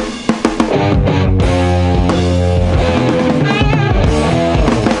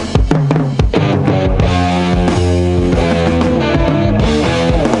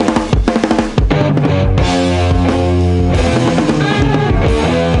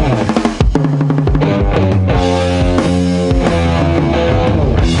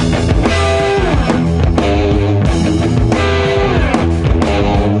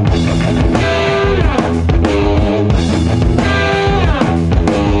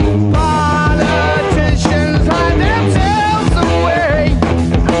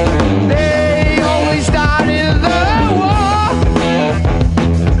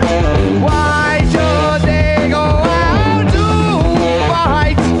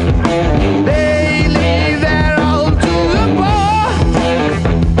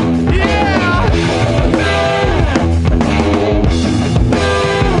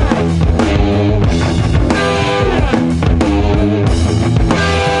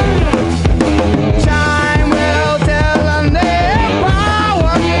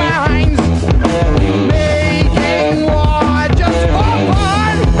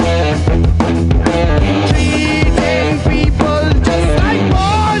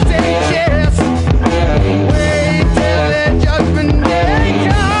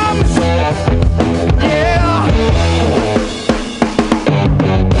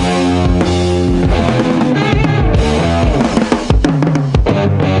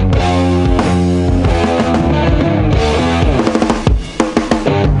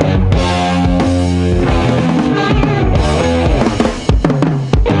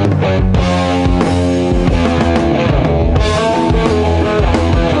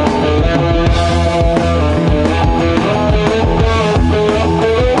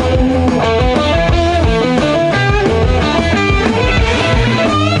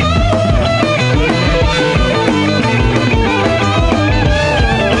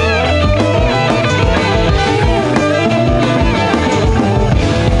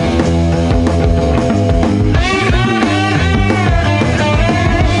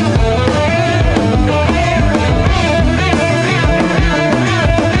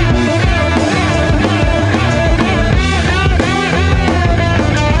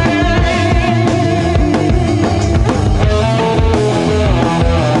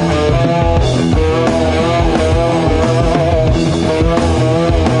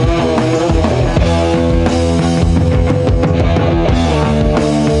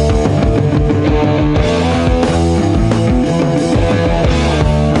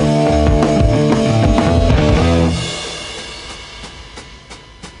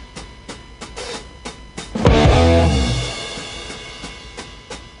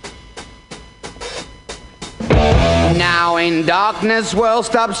 Darkness world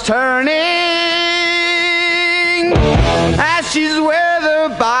stops turning, ashes where the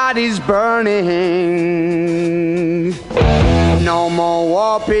body's burning. No more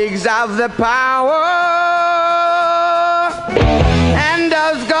war pigs have the power, and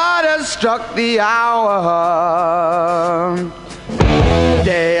as God has struck the hour,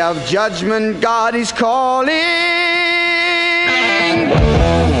 day of judgment God is calling.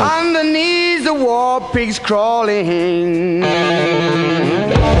 On the knees the war pigs crawling,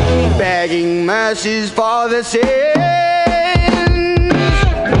 begging mercies for the sins.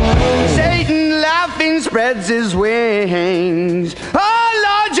 Satan laughing spreads his wings.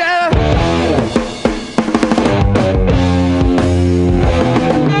 Oh Lord, yeah.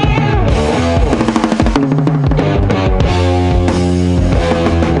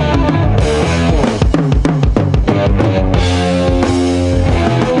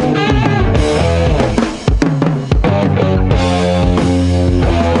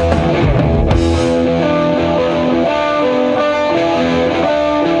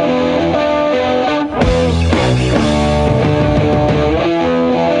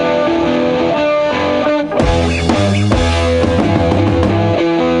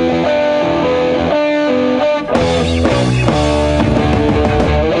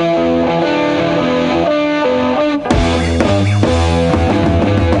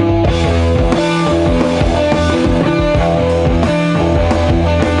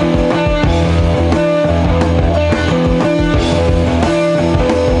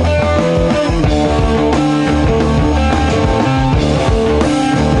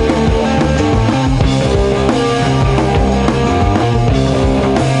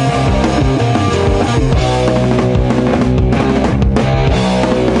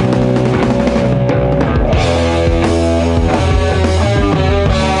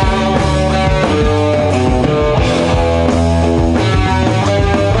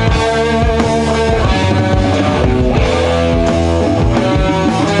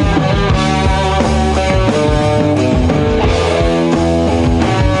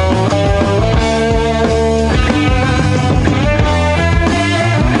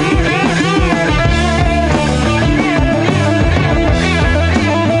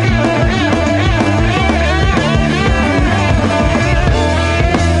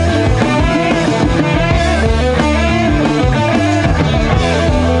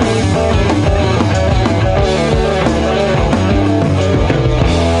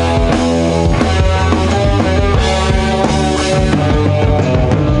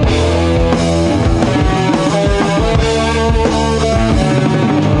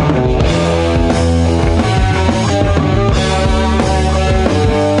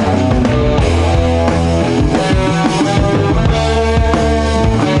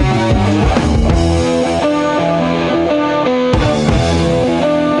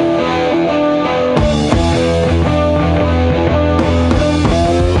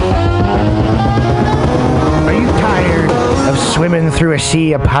 through a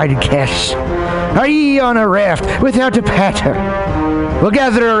sea of podcasts? Are ye on a raft without a paddle? Well,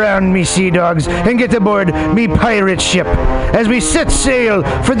 gather around me, sea dogs, and get aboard me pirate ship as we set sail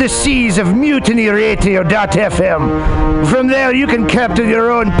for the seas of MutinyRadio.fm. From there, you can captain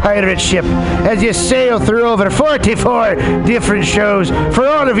your own pirate ship as you sail through over 44 different shows for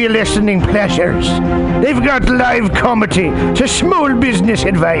all of your listening pleasures. They've got live comedy to small business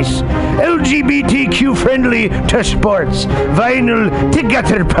advice, LGBTQ friendly to sports, vinyl to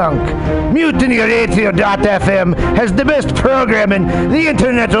gutter punk. MutinyRadio.fm has the best programming the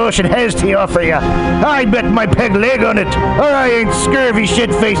internet ocean has to offer you. I bet my peg leg on it, or I ain't scurvy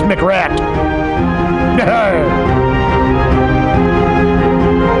shit-faced McRat.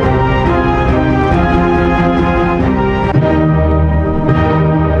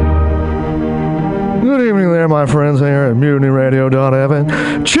 Good evening there, my friends here at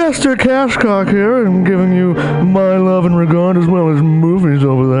MutinyRadio.fm. Chester Cashcock here, and giving you my love and regard as well as movies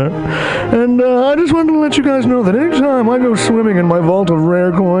over there. And I just wanted to let you guys know that anytime I go swimming in my vault of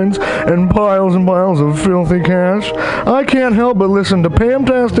rare coins and piles of filthy cash, I can't help but listen to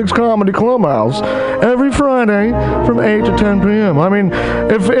Pamtastic's Comedy Clubhouse every Friday from 8 to 10 p.m. I mean,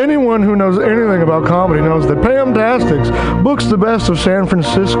 if anyone who knows anything about comedy knows that Pamtastics books the best of San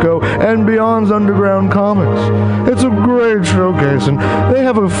Francisco and beyond's underground comics. It's a great showcase, and they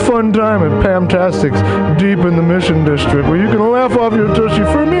have a fun time at Pamtastics deep in the Mission District, where you can laugh off your tushy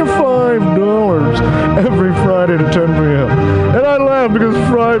for a mere $5 every Friday to 10 p.m. And I laugh because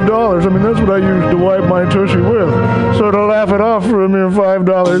 $5, I mean, that's what I use to wipe my tushy with. So to laugh it off for a mere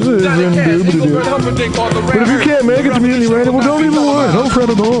 $5 is indubitably. But if you can't make it to Mutiny Radio, well, don't even worry. Don't fret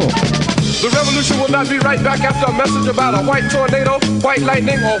at all. The revolution will not be right back after a message about a white tornado, white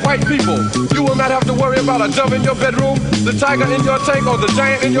lightning, or white people. You will not have to worry about a dove in your bedroom, the tiger in your tank, or the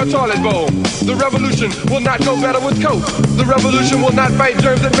giant in your toilet bowl. The revolution will not go better with Coke. The revolution will not fight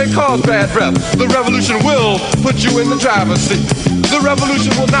germs that may cause bad breath. The revolution will put you in the driver's seat. The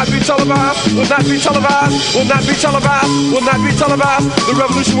revolution will not be televised, will not be televised, will not be televised, will not be televised. The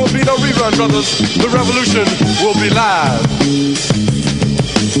revolution will be no rerun, brothers. The revolution will be live.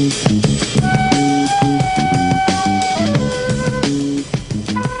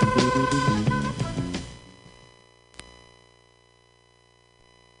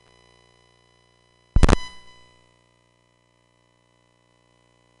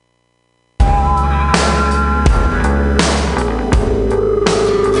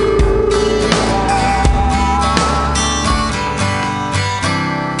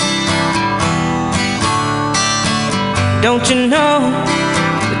 Don't you know,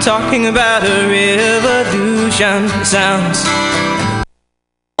 we're talking about a revolution. Sounds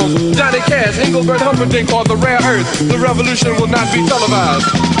Johnny Cash, Engelbert Humperdinck, or the Rare Earth. The revolution will not be televised.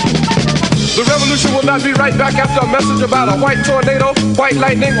 The revolution will not be right back after a message about a white tornado, white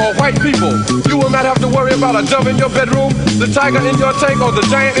lightning, or white people. You will not have to worry about a dove in your bedroom, the tiger in your tank, or the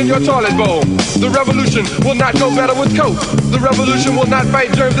giant in your toilet bowl. The revolution will not go better with Coke. The revolution will not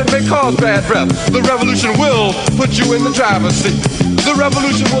fight germs that may cause bad breath. The revolution will put you in the driver's seat. The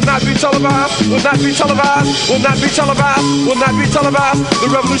revolution will not be televised, will not be televised, will not be televised, will not be televised. The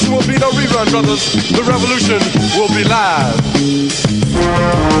revolution will be no rerun, brothers. The revolution will be live.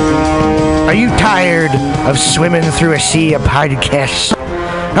 Are you tired of swimming through a sea of podcasts?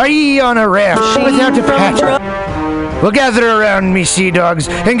 Are ye on a raft without a paddle? Well, gather around me, sea dogs,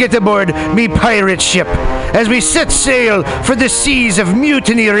 and get aboard me pirate ship as we set sail for the seas of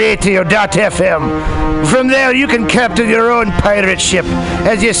MutinyRadio.fm. From there, you can captain your own pirate ship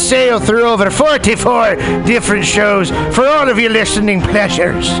as you sail through over 44 different shows for all of your listening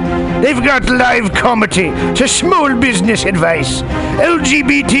pleasures. They've got live comedy to small business advice,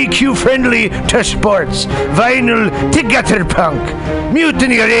 LGBTQ friendly to sports, vinyl to gutter punk.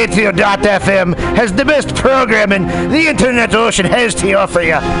 MutinyRadio.fm has the best programming the internet ocean has to offer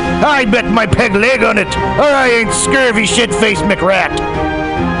you. I bet my peg leg on it, or I ain't scurvy shit-faced McRat.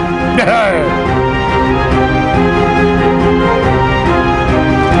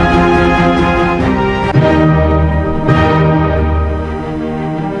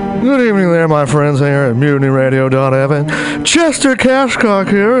 Good evening there, my friends here at MutinyRadio.fm. Chester Cashcock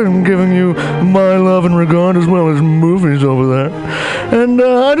here, and giving you my love and regard as well as movies over there. And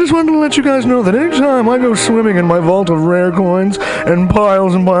I just wanted to let you guys know that anytime I go swimming in my vault of rare coins and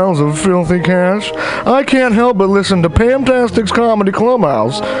piles of filthy cash, I can't help but listen to Pamtastic's Comedy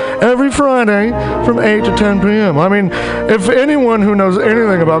Clubhouse every Friday from 8 to 10 p.m. I mean, if anyone who knows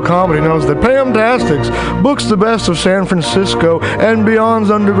anything about comedy knows that Pamtastics books the best of San Francisco and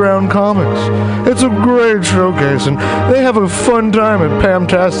beyond's underground underground comics. It's a great showcase, and they have a fun time at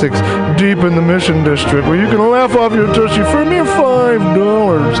Pamtastic's deep in the Mission District, where you can laugh off your tushy for a mere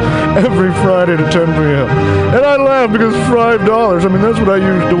 $5 every Friday to 10 p.m. And I laugh because $5, I mean, that's what I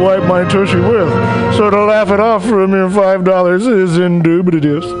use to wipe my tushy with. So to laugh it off for a mere $5 is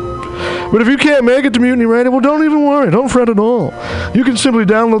indubitious. But if you can't make it to Mutiny Radio, well, don't even worry. Don't fret at all. You can simply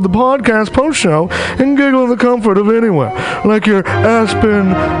download the podcast post-show and giggle in the comfort of anywhere, like your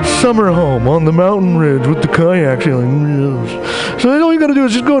Aspen summer home on the mountain ridge with the kayak feeling. So all you got to do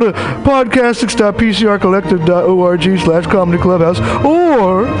is just go to podcastics.pcrcollective.org/comedyclubhouse,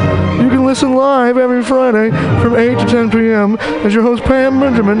 or you can listen live every Friday from 8 to 10 p.m. as your host Pam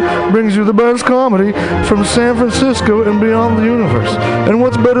Benjamin brings you the best comedy from San Francisco and beyond the universe. And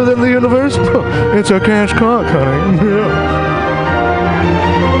what's better than the universe? It's a cash cock, honey. Yeah.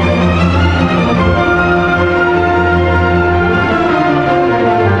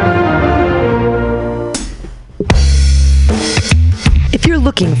 If you're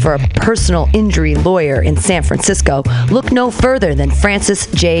looking for a personal injury lawyer in San Francisco, look no further than Francis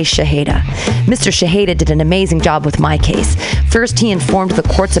J. Shaheda. Mr. Shaheda did an amazing job with my case. First, he informed the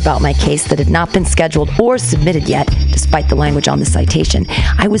courts about my case that had not been scheduled or submitted yet, despite the language on the citation.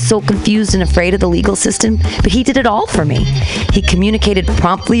 I was so confused and afraid of the legal system, but he did it all for me. He communicated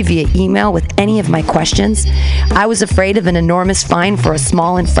promptly via email with any of my questions. I was afraid of an enormous fine for a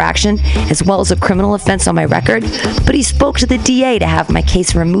small infraction, as well as a criminal offense on my record, but he spoke to the DA to have my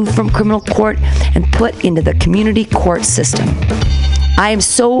case removed from criminal court and put into the community court system. I am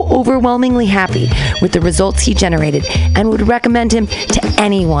so overwhelmingly happy with the results he generated and would recommend him to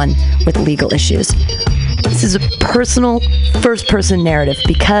anyone with legal issues. This is a personal, first-person narrative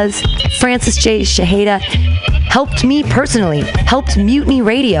because Francis J. Shaheda helped me personally, helped Mutiny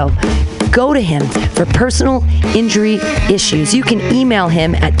Radio. Go to him for personal injury issues. You can email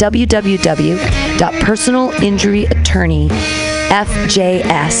him at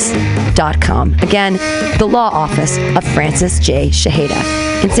www.personalinjuryattorneyfjs.com. Again, the law office of Francis J. Shaheda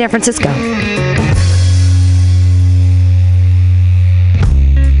in San Francisco.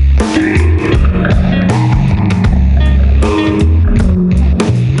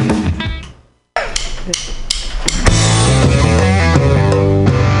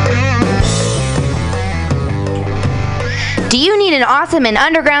 Do you need an awesome and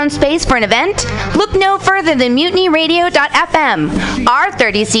underground space for an event? Look no further than MutinyRadio.fm. Our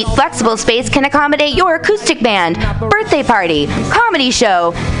 30-seat flexible space can accommodate your acoustic band, birthday party, comedy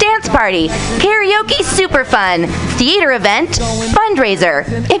show, dance party, karaoke super fun, theater event, fundraiser.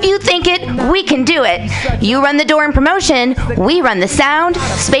 If you think it, we can do it. You run the door and promotion, we run the sound,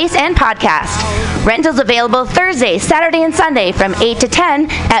 space, and podcast. Rentals available Thursday, Saturday, and Sunday from 8 to 10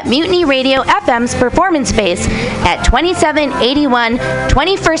 at Mutiny Radio FM's performance space at 2781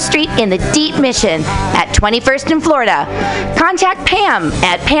 21st Street in the Deep Mission at 21st in Florida. Contact Pam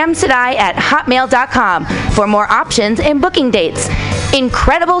at pamsadai@hotmail.com for more options and booking dates.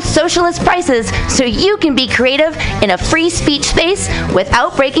 Incredible socialist prices so you can be creative in a free speech space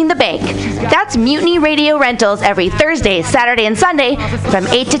without breaking the bank. That's Mutiny Radio Rentals every Thursday, Saturday, and Sunday from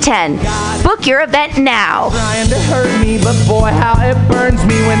 8 to 10. Book your event now. Trying to hurt me, but boy, how it burns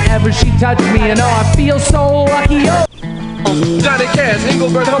me whenever she touches me, and oh, I feel so lucky. Oh. Johnny Cash,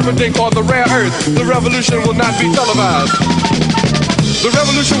 Engelbert Humperdinck, or the rare earth. The revolution will not be televised. The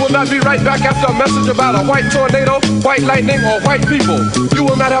revolution will not be right back after a message about a white tornado, white lightning, or white people. You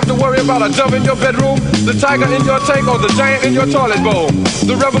will not have to worry about a dove in your bedroom, the tiger in your tank, or the giant in your toilet bowl.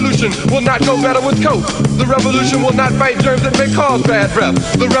 The revolution will not go better with coke. The revolution will not fight germs that may cause bad breath.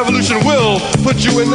 The revolution will put you in